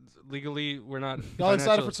advisors. Legally, we're not. Y'all excited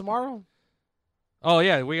financial- for tomorrow? Oh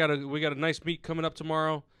yeah, we got a nice meet coming up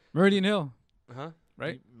tomorrow. Meridian Hill, Huh?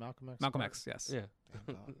 right? Malcolm X. Malcolm Park? X, yes. Yeah.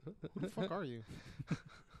 Damn, dog. Who the fuck are you? The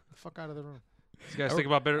fuck out of the room. This guy's thinking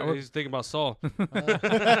about better. I work- He's thinking about Saul.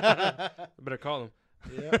 Yeah. Better call him.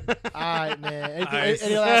 All right, man.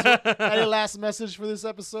 Anything, Nice. any last message for this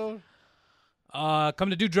episode? Come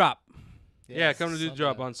to Dewdrop Yeah, come to do Sunday.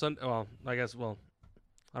 drop on Sunday. Well, I guess. Well,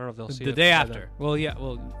 I don't know if they'll see the it day by after. Well, yeah.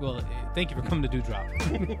 Well. Thank you for coming to Dewdrop.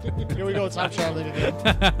 Here we go, time traveling again.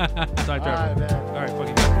 then. Time All travel. right, man. All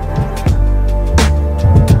right, fucking.